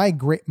around.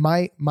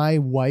 My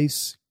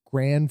wife's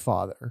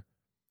grandfather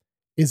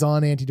is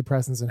on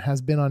antidepressants and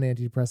has been on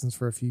antidepressants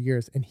for a few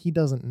years, and he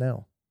doesn't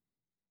know.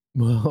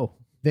 Whoa.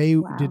 They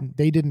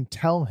didn't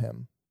tell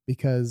him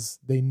because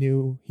they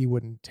knew he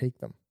wouldn't take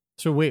them.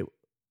 So wait,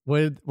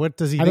 what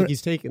does he think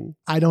he's taking?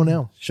 I don't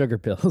know. Sugar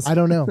pills. I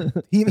don't know.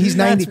 He's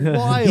 90.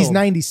 He's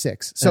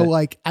 96. So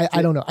I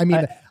don't know. I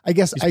mean, I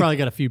guess he's probably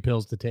got a few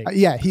pills to take.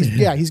 He's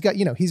got he's got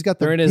the Tuesday,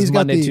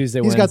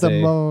 Wednesday. He's got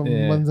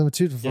the Wednesday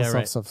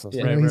stuff.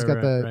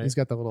 He's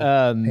got the little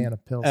pan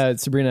of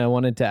pills. Sabrina, I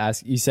wanted to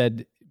ask. You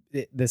said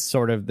this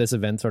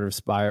event sort of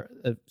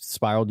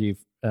spiraled you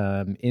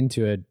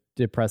into a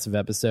depressive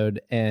episode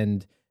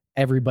and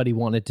everybody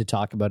wanted to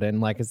talk about it.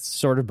 And like, it's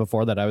sort of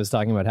before that I was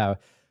talking about how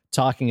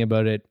talking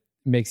about it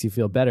makes you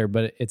feel better.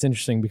 But it's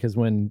interesting because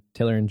when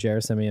Taylor and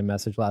Jer sent me a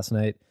message last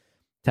night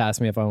to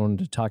ask me if I wanted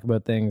to talk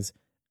about things,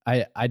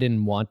 I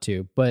didn't want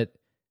to, but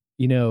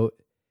you know,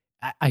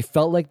 I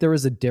felt like there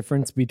was a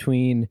difference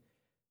between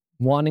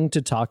wanting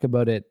to talk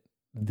about it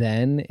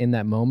then in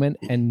that moment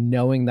and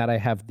knowing that I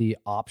have the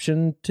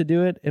option to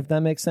do it, if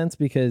that makes sense.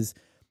 Because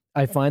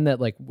I find that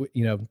like,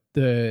 you know,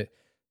 the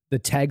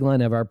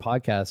tagline of our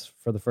podcast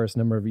for the first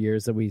number of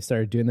years that we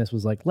started doing this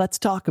was like, let's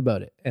talk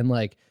about it. And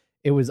like,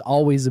 it was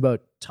always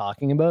about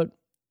talking about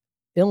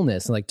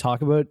illness and like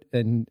talk about,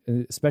 and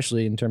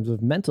especially in terms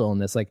of mental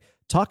illness, like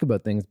talk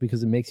about things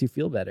because it makes you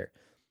feel better.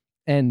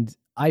 And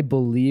I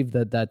believe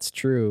that that's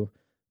true,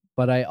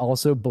 but I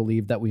also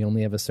believe that we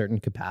only have a certain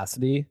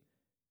capacity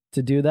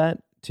to do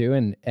that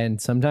too.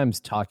 And sometimes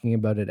talking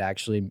about it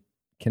actually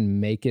can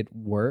make it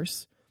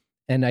worse.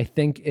 And I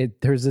think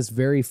there's this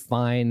very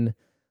fine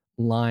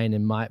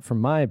line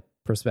from my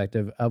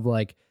perspective of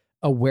like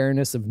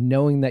awareness of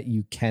knowing that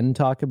you can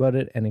talk about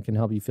it and it can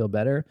help you feel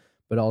better,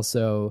 but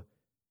also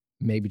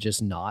maybe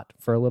just not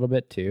for a little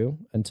bit too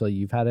until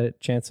you've had a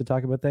chance to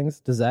talk about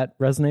things. Does that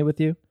resonate with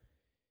you?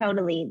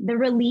 Totally. The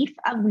relief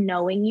of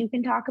knowing you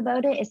can talk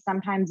about it is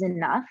sometimes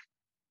enough.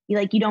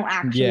 You don't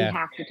actually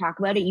have to talk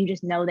about it. You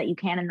just know that you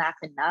can, and that's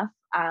enough.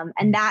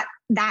 And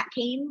that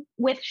came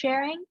with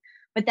sharing.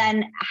 But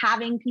then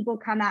having people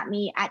come at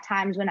me at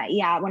times when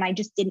I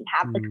just didn't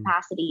have the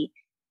capacity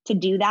to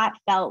do that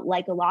felt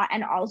like a lot.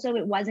 And also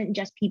it wasn't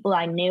just people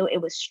I knew,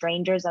 it was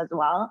strangers as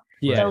well.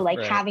 Yeah, so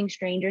like having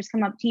strangers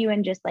come up to you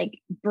and just like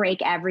break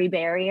every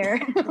barrier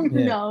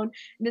known,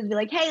 and just be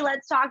like, hey,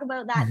 let's talk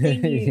about that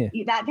thing,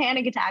 that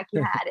panic attack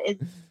you had,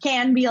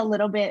 can be a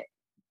little bit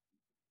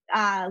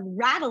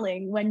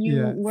rattling when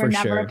you were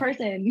never a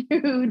person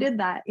who did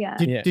that.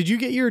 Did you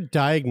get your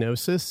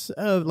diagnosis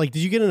of did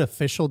you get an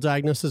official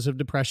diagnosis of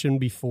depression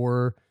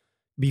before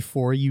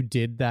you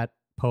did that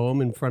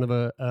poem in front of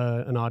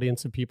an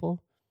audience of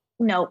people?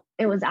 No,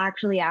 it was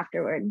actually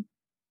afterward.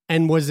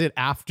 And was it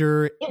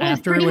after? It was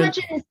pretty much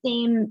in the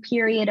same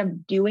period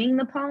of doing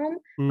the poem,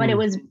 but it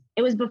was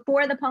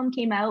before the poem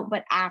came out,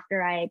 but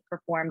after I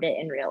performed it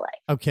in real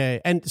life.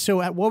 Okay. And so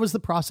what was the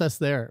process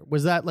there?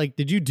 Was that like,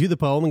 did you do the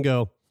poem and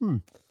go,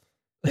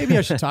 maybe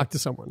I should talk to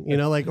someone,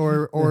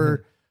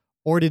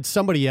 or did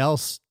somebody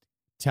else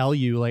tell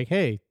you like,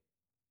 hey,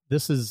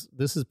 this is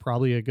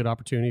probably a good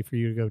opportunity for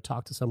you to go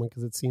talk to someone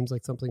because it seems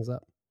like something's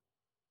up?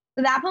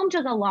 So that poem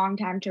took a long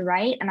time to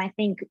write. And I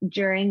think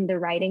during the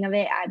writing of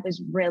it, I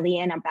was really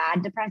in a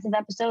bad depressive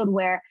episode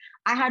where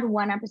I had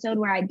one episode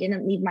where I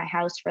didn't leave my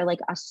house for like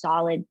a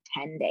solid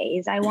 10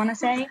 days, I want to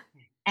say.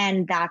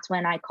 And that's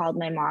when I called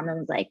my mom and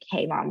was like,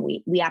 hey, mom,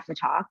 we have to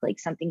talk. Like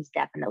something's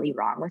definitely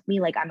wrong with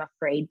me. Like I'm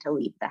afraid to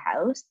leave the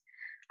house.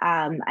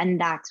 And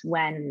that's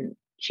when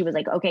she was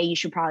like, okay, you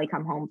should probably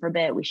come home for a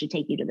bit. We should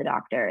take you to the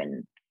doctor.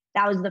 And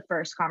that was the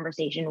first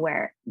conversation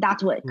where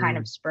that's what kind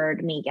of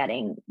spurred me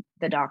getting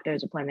the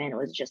doctor's appointment. It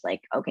was just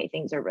like, okay,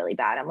 things are really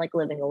bad. I'm like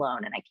living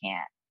alone and I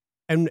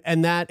can't.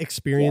 And that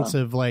experience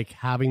of like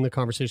having the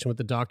conversation with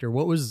the doctor,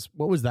 what was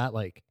that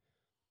like?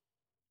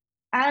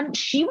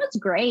 She was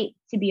great,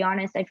 to be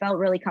honest. I felt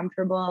really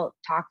comfortable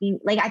talking.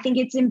 Like, I think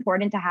it's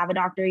important to have a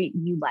doctor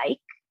you like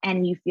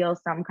and you feel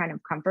some kind of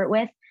comfort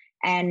with.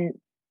 And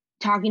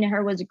talking to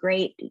her was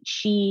great.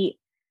 She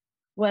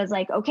was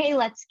like, okay,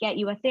 let's get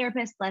you a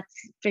therapist. Let's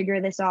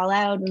figure this all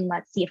out and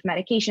let's see if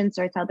medication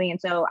starts helping. And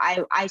so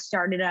I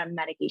started a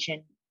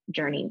medication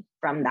journey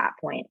from that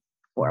point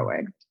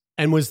forward.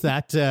 And was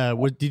that,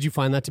 did you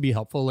find that to be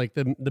helpful? Like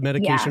the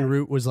medication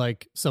route was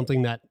like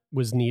something that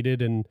was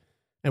needed and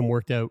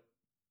worked out?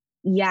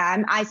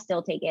 Yeah, I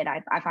still take it.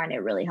 I find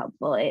it really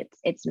helpful.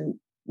 It's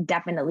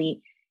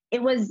definitely,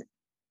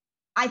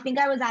 I think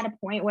I was at a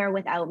point where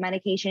without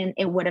medication,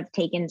 it would have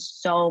taken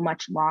so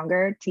much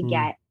longer to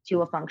get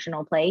to a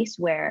functional place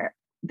where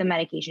the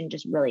medication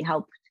just really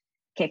helped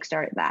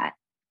kickstart that.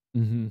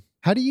 Mm-hmm.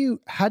 How do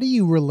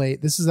you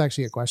relate? This is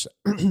actually a question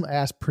I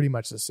asked pretty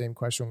much the same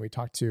question when we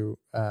talked to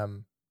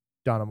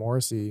Donna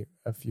Morrissey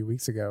a few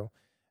weeks ago,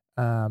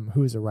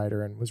 who is a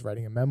writer and was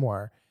writing a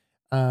memoir.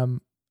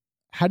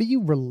 How do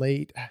you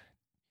relate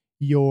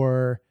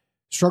your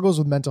struggles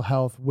with mental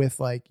health with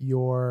like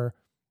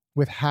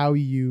how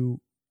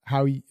your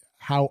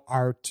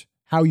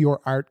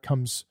art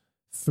comes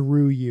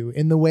through you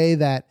in the way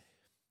that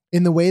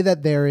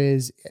there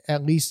is,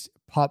 at least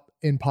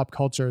in pop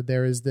culture,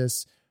 there is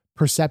this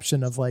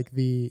perception of like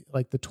the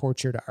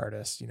tortured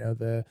artist,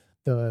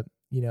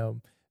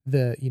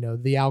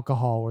 the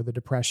alcohol or the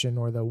depression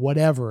or the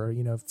whatever,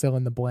 fill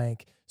in the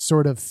blank,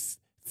 sort of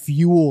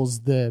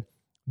fuels the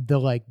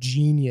like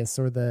genius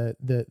or the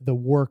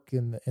work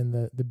and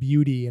the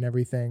beauty and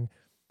everything.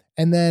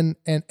 And then,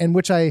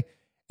 which I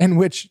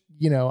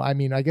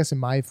mean, I guess in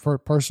my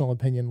personal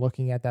opinion,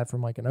 looking at that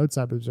from like an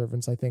outside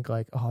observance, I think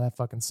like, oh, that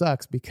fucking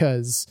sucks,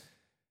 because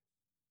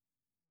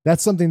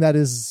that's something that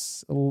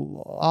is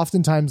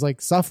oftentimes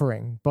like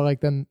suffering. But like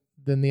then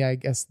the I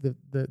guess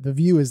the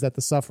view is that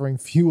the suffering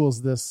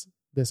fuels this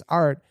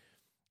art.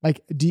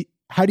 Like,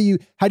 how do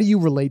you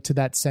relate to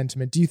that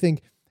sentiment? Do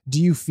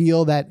you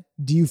feel that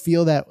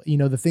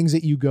the things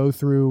that you go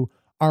through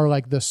are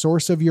like the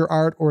source of your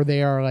art, or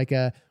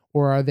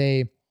are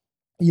they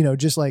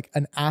just like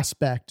an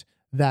aspect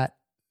that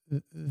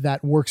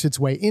works its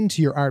way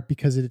into your art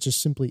because it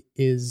just simply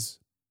is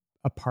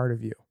a part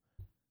of you?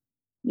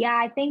 Yeah,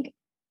 I think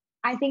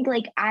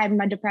like I'm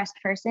a depressed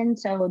person,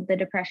 so the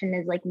depression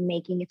is like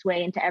making its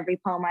way into every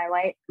poem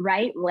I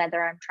write,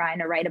 whether I'm trying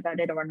to write about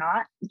it or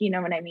not. Do you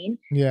know what I mean?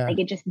 Yeah. Like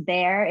it's just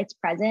there, it's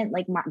present.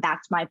 Like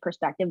that's my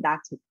perspective.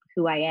 That's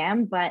who I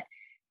am. But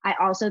I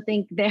also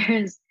think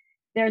there's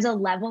a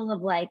level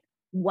of like,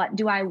 what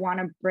do I want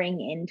to bring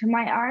into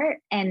my art?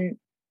 And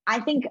I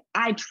think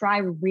I try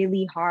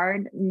really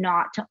hard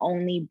not to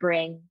only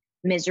bring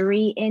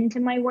misery into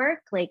my work.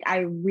 Like I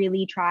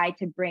really try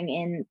to bring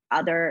in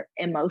other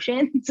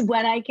emotions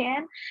when I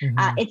can.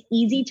 Mm-hmm. It's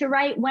easy to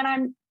write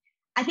when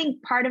I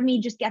think part of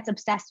me just gets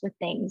obsessed with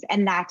things,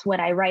 and that's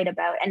what I write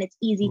about. And it's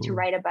easy to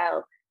write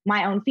about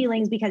my own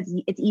feelings because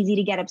it's easy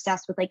to get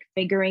obsessed with like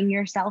figuring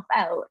yourself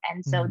out.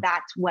 And so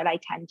that's what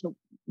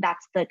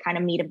that's the kind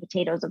of meat and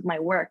potatoes of my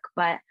work.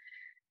 But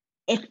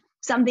if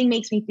something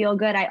makes me feel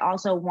good, I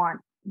also want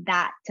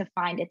that to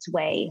find its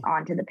way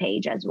onto the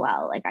page as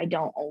well. Like I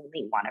don't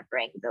only want to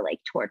bring the like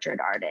tortured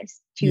artist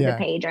to the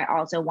page. I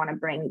also want to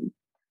bring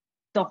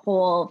the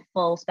whole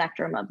full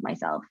spectrum of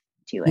myself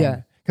to it.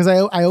 Yeah. Because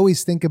I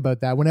always think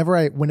about that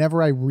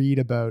whenever I read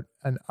about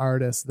an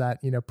artist that,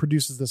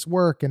 produces this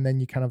work, and then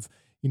you kind of,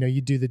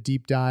 you do the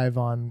deep dive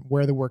on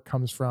where the work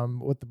comes from,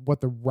 what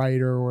the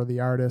writer or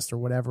the artist or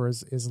whatever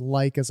is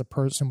like as a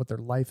person, what their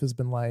life has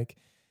been like.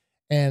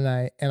 And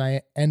I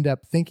end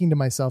up thinking to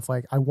myself,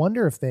 like, I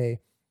wonder if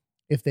they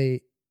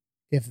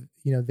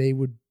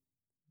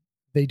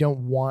don't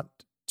want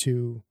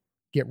to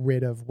get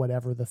rid of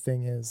whatever the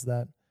thing is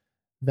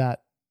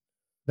that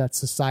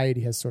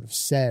society has sort of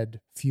said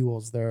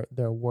fuels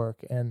their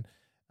work. And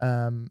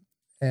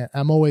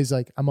I'm always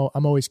like, I'm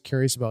always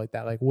curious about like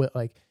that. Like what,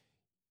 like,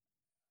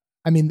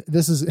 I mean,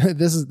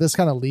 this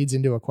kind of leads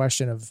into a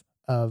question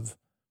of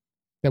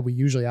that we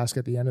usually ask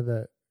at the end of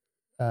the,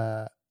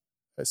 a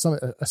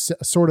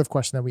sort of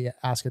question that we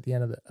ask at the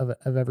end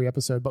of every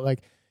episode. But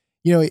like,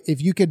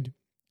 if you could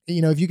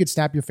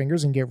snap your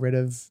fingers and get rid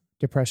of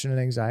depression and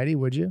anxiety,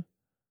 would you?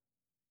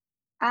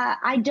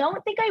 I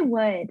don't think I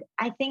would.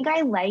 I think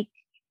I like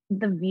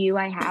the view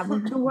I have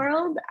of the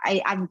world.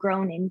 I've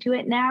grown into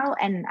it now.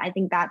 And I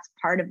think that's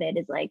part of it,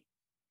 is like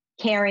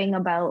caring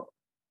about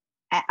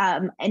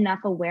enough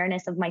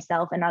awareness of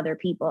myself and other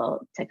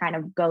people to kind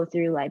of go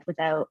through life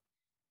without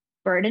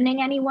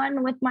burdening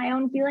anyone with my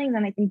own feelings.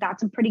 And I think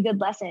that's a pretty good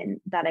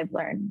lesson that I've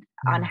learned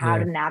on how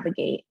to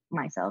navigate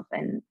myself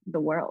and the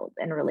world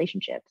and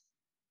relationships.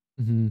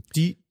 Mm-hmm.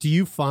 Do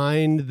you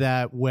find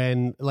that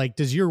when, like,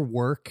 does your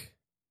work,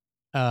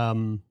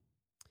 you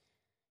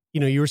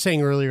were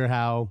saying earlier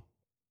how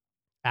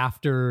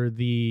after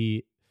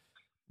the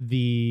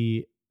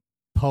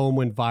poem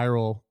went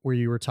viral where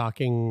you were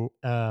talking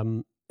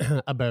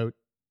about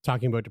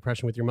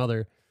depression with your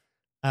mother,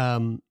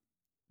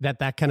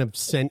 that kind of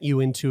sent you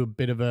into a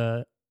bit of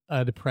a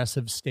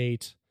depressive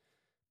state.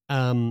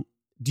 Do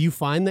you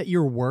find that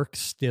your work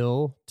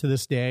still to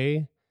this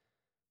day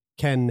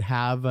can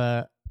have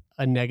a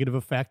negative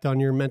effect on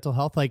your mental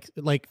health?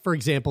 Like for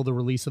example, the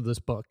release of this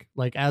book,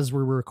 like as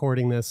we're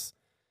recording this,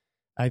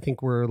 I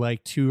think we're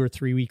like 2 or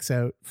 3 weeks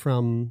out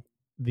from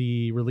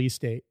the release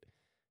date.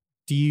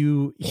 Do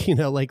you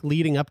like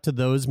leading up to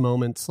those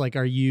moments, like,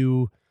 are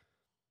you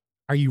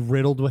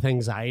riddled with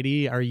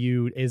anxiety?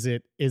 Is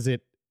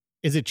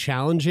it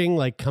challenging,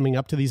 like coming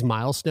up to these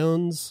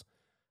milestones?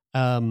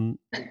 Or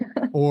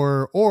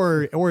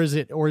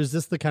is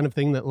this the kind of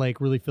thing that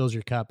like really fills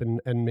your cup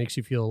and makes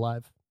you feel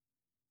alive?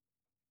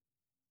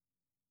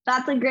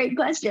 That's a great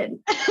question.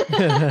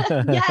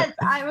 Yes,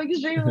 I'm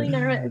extremely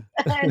nervous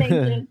and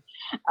anxious.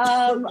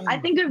 I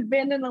think I've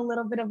been in a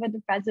little bit of a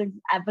depressive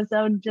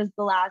episode just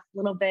the last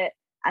little bit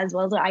as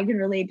well. So I can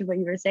relate to what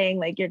you were saying.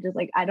 Like, you're just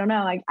like, I don't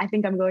know. I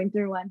think I'm going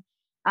through one.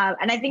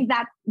 And I think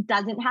that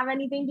doesn't have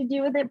anything to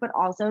do with it, but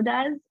also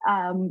does.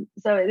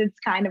 So it's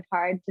kind of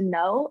hard to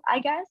know, I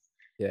guess.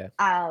 Yeah.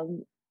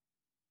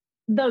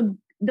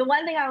 The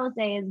one thing I will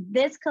say is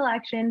this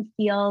collection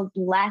feels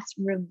less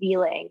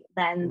revealing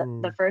than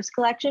the first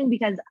collection,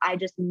 because I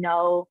just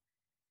know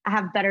I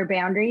have better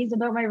boundaries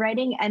about my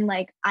writing. And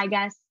like, I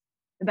guess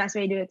the best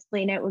way to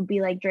explain it would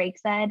be like Drake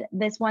said,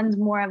 this one's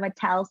more of a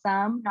tell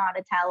some, not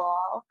a tell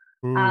all.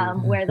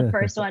 Where the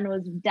first one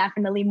was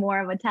definitely more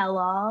of a tell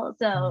all.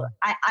 So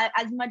I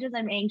as much as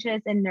I'm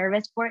anxious and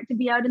nervous for it to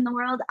be out in the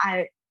world,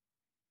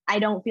 I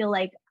don't feel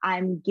like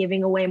I'm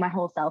giving away my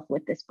whole self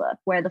with this book,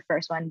 where the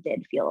first one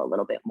did feel a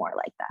little bit more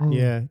like that.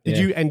 Yeah.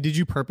 Did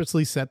you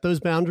purposely set those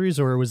boundaries,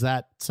 or was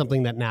that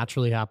something that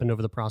naturally happened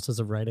over the process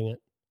of writing it?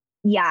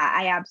 Yeah,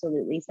 I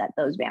absolutely set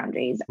those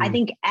boundaries. I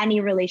think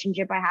any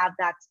relationship I have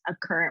that's a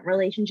current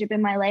relationship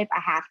in my life, I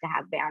have to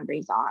have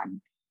boundaries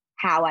on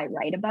how I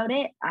write about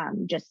it,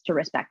 just to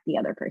respect the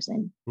other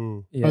person.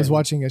 I was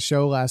watching a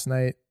show last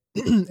night,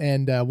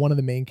 and one of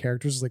the main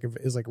characters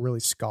is really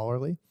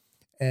scholarly,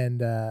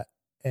 and him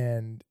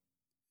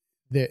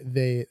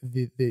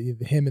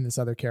and this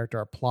other character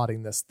are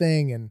plotting this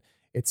thing, and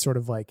it's sort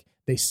of like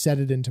they set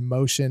it into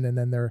motion, and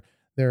then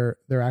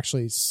they're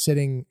actually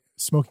sitting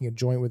smoking a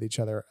joint with each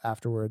other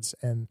afterwards,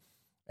 and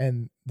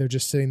they're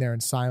just sitting there in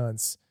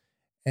silence,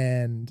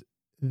 and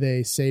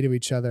they say to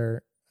each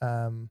other,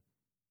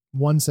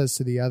 one says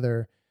to the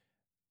other,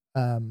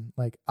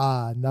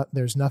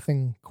 there's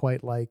nothing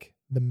quite like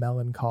the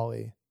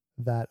melancholy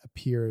that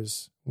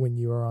appears when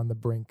you are on the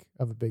brink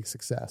of a big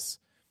success.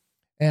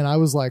 And I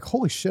was like,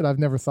 holy shit, I've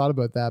never thought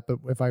about that.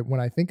 But when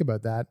I think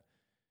about that,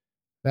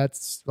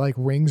 that's like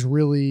rings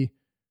really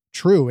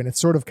true. And it's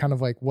sort of kind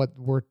of like what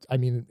we're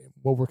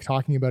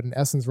talking about in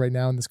essence right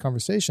now in this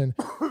conversation.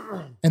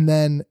 and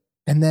then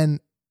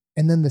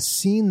the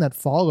scene that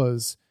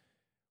follows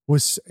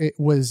was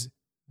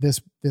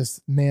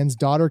this man's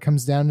daughter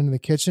comes down into the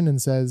kitchen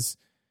and says,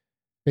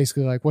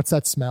 basically like, what's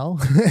that smell?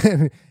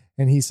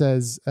 And he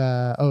says,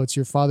 oh, it's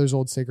your father's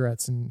old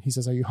cigarettes. And he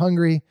says, are you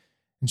hungry?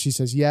 And she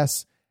says,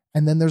 yes.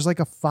 And then there's like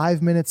a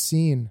 5-minute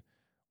scene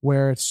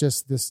where it's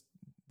just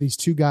these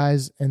two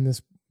guys and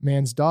this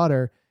man's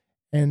daughter.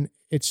 And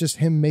it's just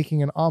him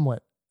making an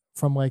omelet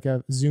from like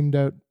a zoomed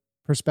out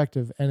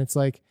perspective. And it's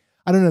like,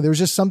 I don't know, there was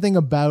just something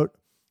about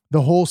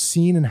the whole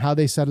scene and how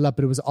they set it up,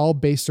 but it was all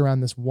based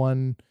around this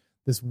one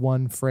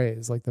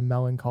phrase, like the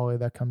melancholy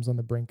that comes on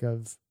the brink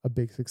of a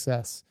big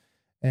success.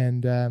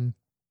 And, I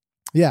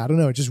don't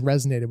know. It just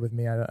resonated with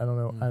me. I don't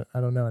know. I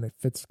don't know. And it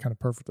fits kind of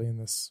perfectly in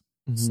this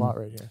slot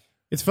right here.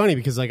 It's funny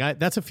because like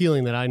that's a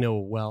feeling that I know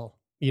well,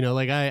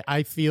 like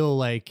I feel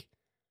like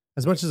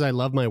as much as I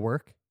love my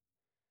work,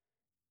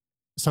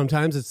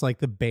 sometimes it's like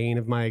the bane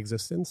of my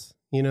existence,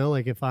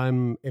 like if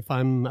I'm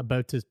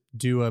about to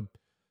do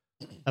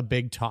a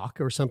big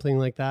talk or something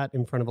like that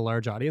in front of a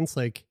large audience,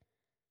 like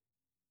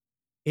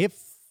it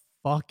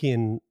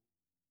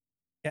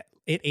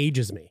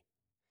ages me.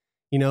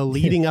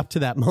 Leading up to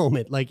that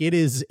moment, like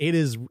it's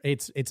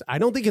I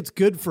don't think it's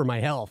good for my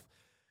health,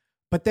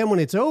 but then when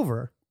it's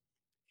over,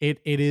 it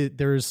is,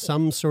 there's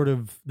some sort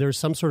of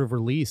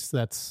release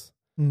that's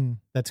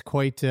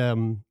quite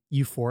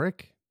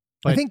euphoric.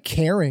 But I think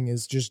caring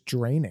is just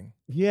draining.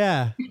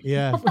 Yeah.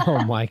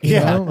 Oh my god!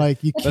 Yeah,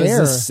 like you care. That is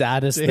the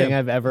saddest thing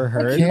I've ever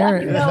heard.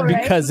 Care,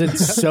 because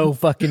it's so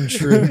fucking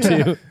true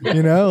too.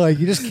 Like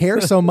you just care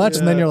so much,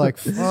 and then you're like,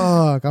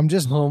 "Fuck, I'm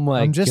just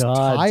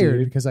God, tired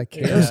dude. because I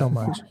care so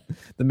much."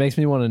 That makes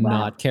me want to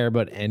not care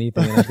about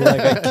anything. I feel like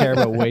I care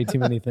about way too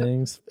many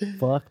things.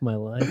 Fuck my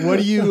life. What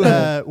do you?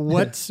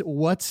 What's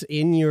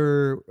on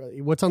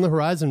the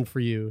horizon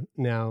for you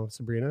now,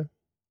 Sabrina?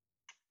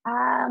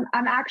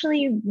 I'm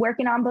actually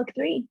working on book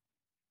 3.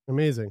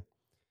 Amazing.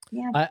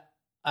 Yeah.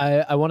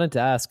 I wanted to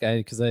ask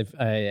because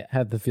I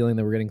have the feeling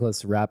that we're getting close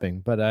to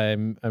wrapping, but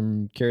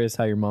I'm curious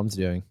how your mom's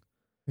doing.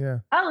 Yeah.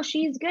 Oh,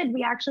 she's good.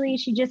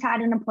 She just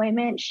had an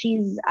appointment.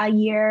 She's a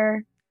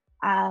year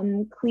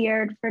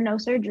cleared for no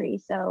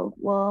surgery, so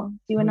we'll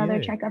do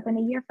another checkup in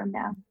a year from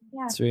now.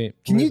 Yeah. Sweet.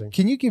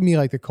 Can you give me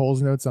like the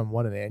Coles notes on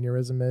what an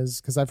aneurysm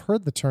is? Because I've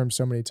heard the term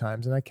so many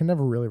times and I can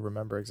never really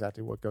remember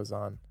exactly what goes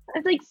on.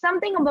 It's like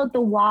something about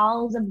the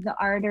walls of the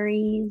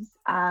arteries.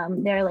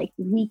 They're like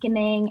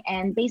weakening,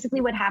 and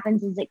basically what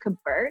happens is it could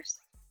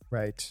burst.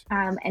 Right.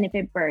 And if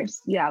it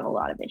bursts, you have a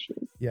lot of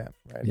issues. Yeah.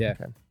 Right. Yeah.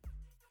 Okay.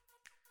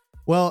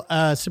 Well,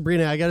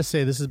 Sabrina, I got to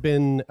say, this has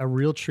been a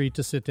real treat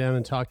to sit down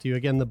and talk to you.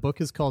 Again, the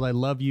book is called I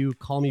Love You,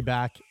 Call Me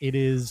Back. It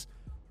is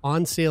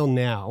on sale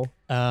now.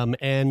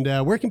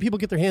 And where can people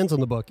get their hands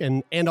on the book?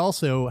 And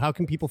also, how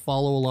can people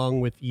follow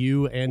along with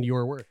you and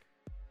your work?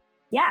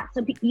 Yeah,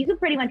 so you can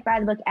pretty much buy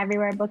the book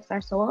everywhere books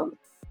are sold.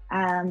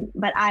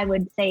 But I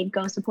would say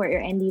go support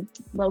your indie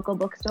local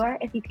bookstore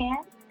if you can.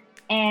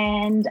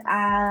 And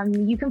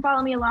you can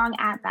follow me along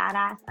at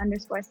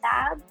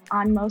badass_Sab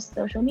on most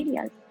social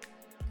medias.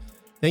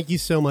 Thank you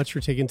so much for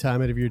taking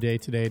time out of your day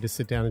today to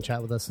sit down and chat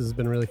with us. This has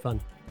been really fun.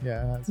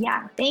 Yeah.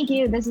 Yeah, thank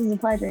you. This is a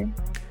pleasure.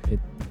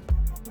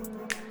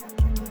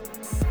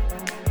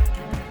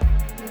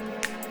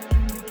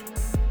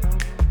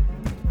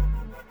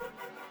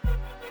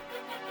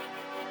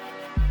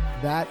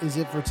 That is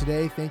it for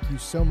today. Thank you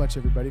so much,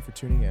 everybody, for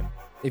tuning in.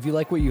 If you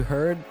like what you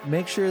heard,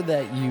 make sure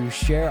that you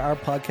share our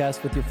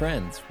podcast with your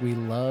friends. We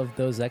love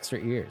those extra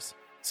ears.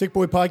 Sick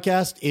Boy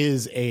Podcast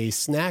is a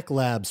Snack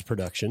Labs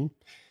production.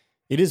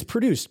 It is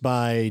produced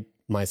by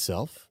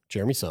myself,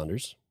 Jeremy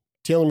Saunders,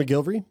 Taylor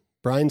McGilvery,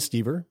 Brian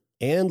Stever,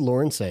 and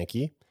Lauren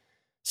Sankey.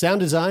 Sound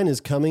design is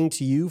coming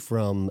to you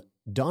from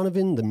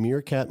Donovan the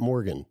Meerkat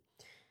Morgan.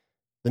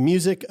 The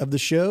music of the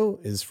show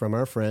is from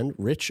our friend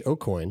Rich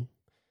O'Coin.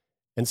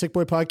 And Sick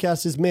Boy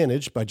Podcast is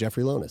managed by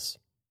Jeffrey Lonis.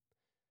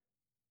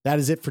 That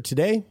is it for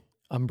today.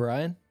 I'm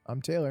Brian.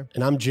 I'm Taylor.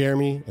 And I'm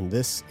Jeremy, and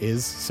this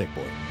is Sick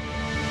Boy.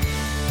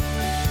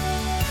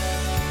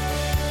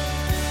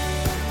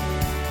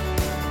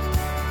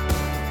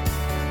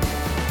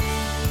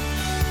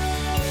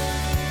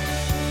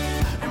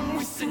 And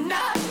we say,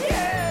 nah,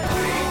 yeah.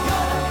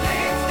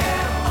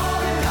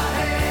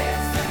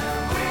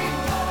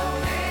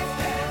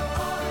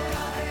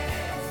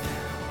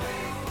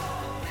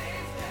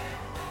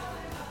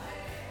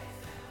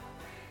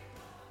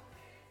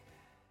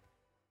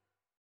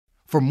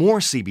 For more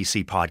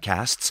CBC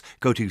podcasts,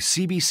 go to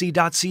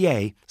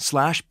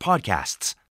cbc.ca/podcasts.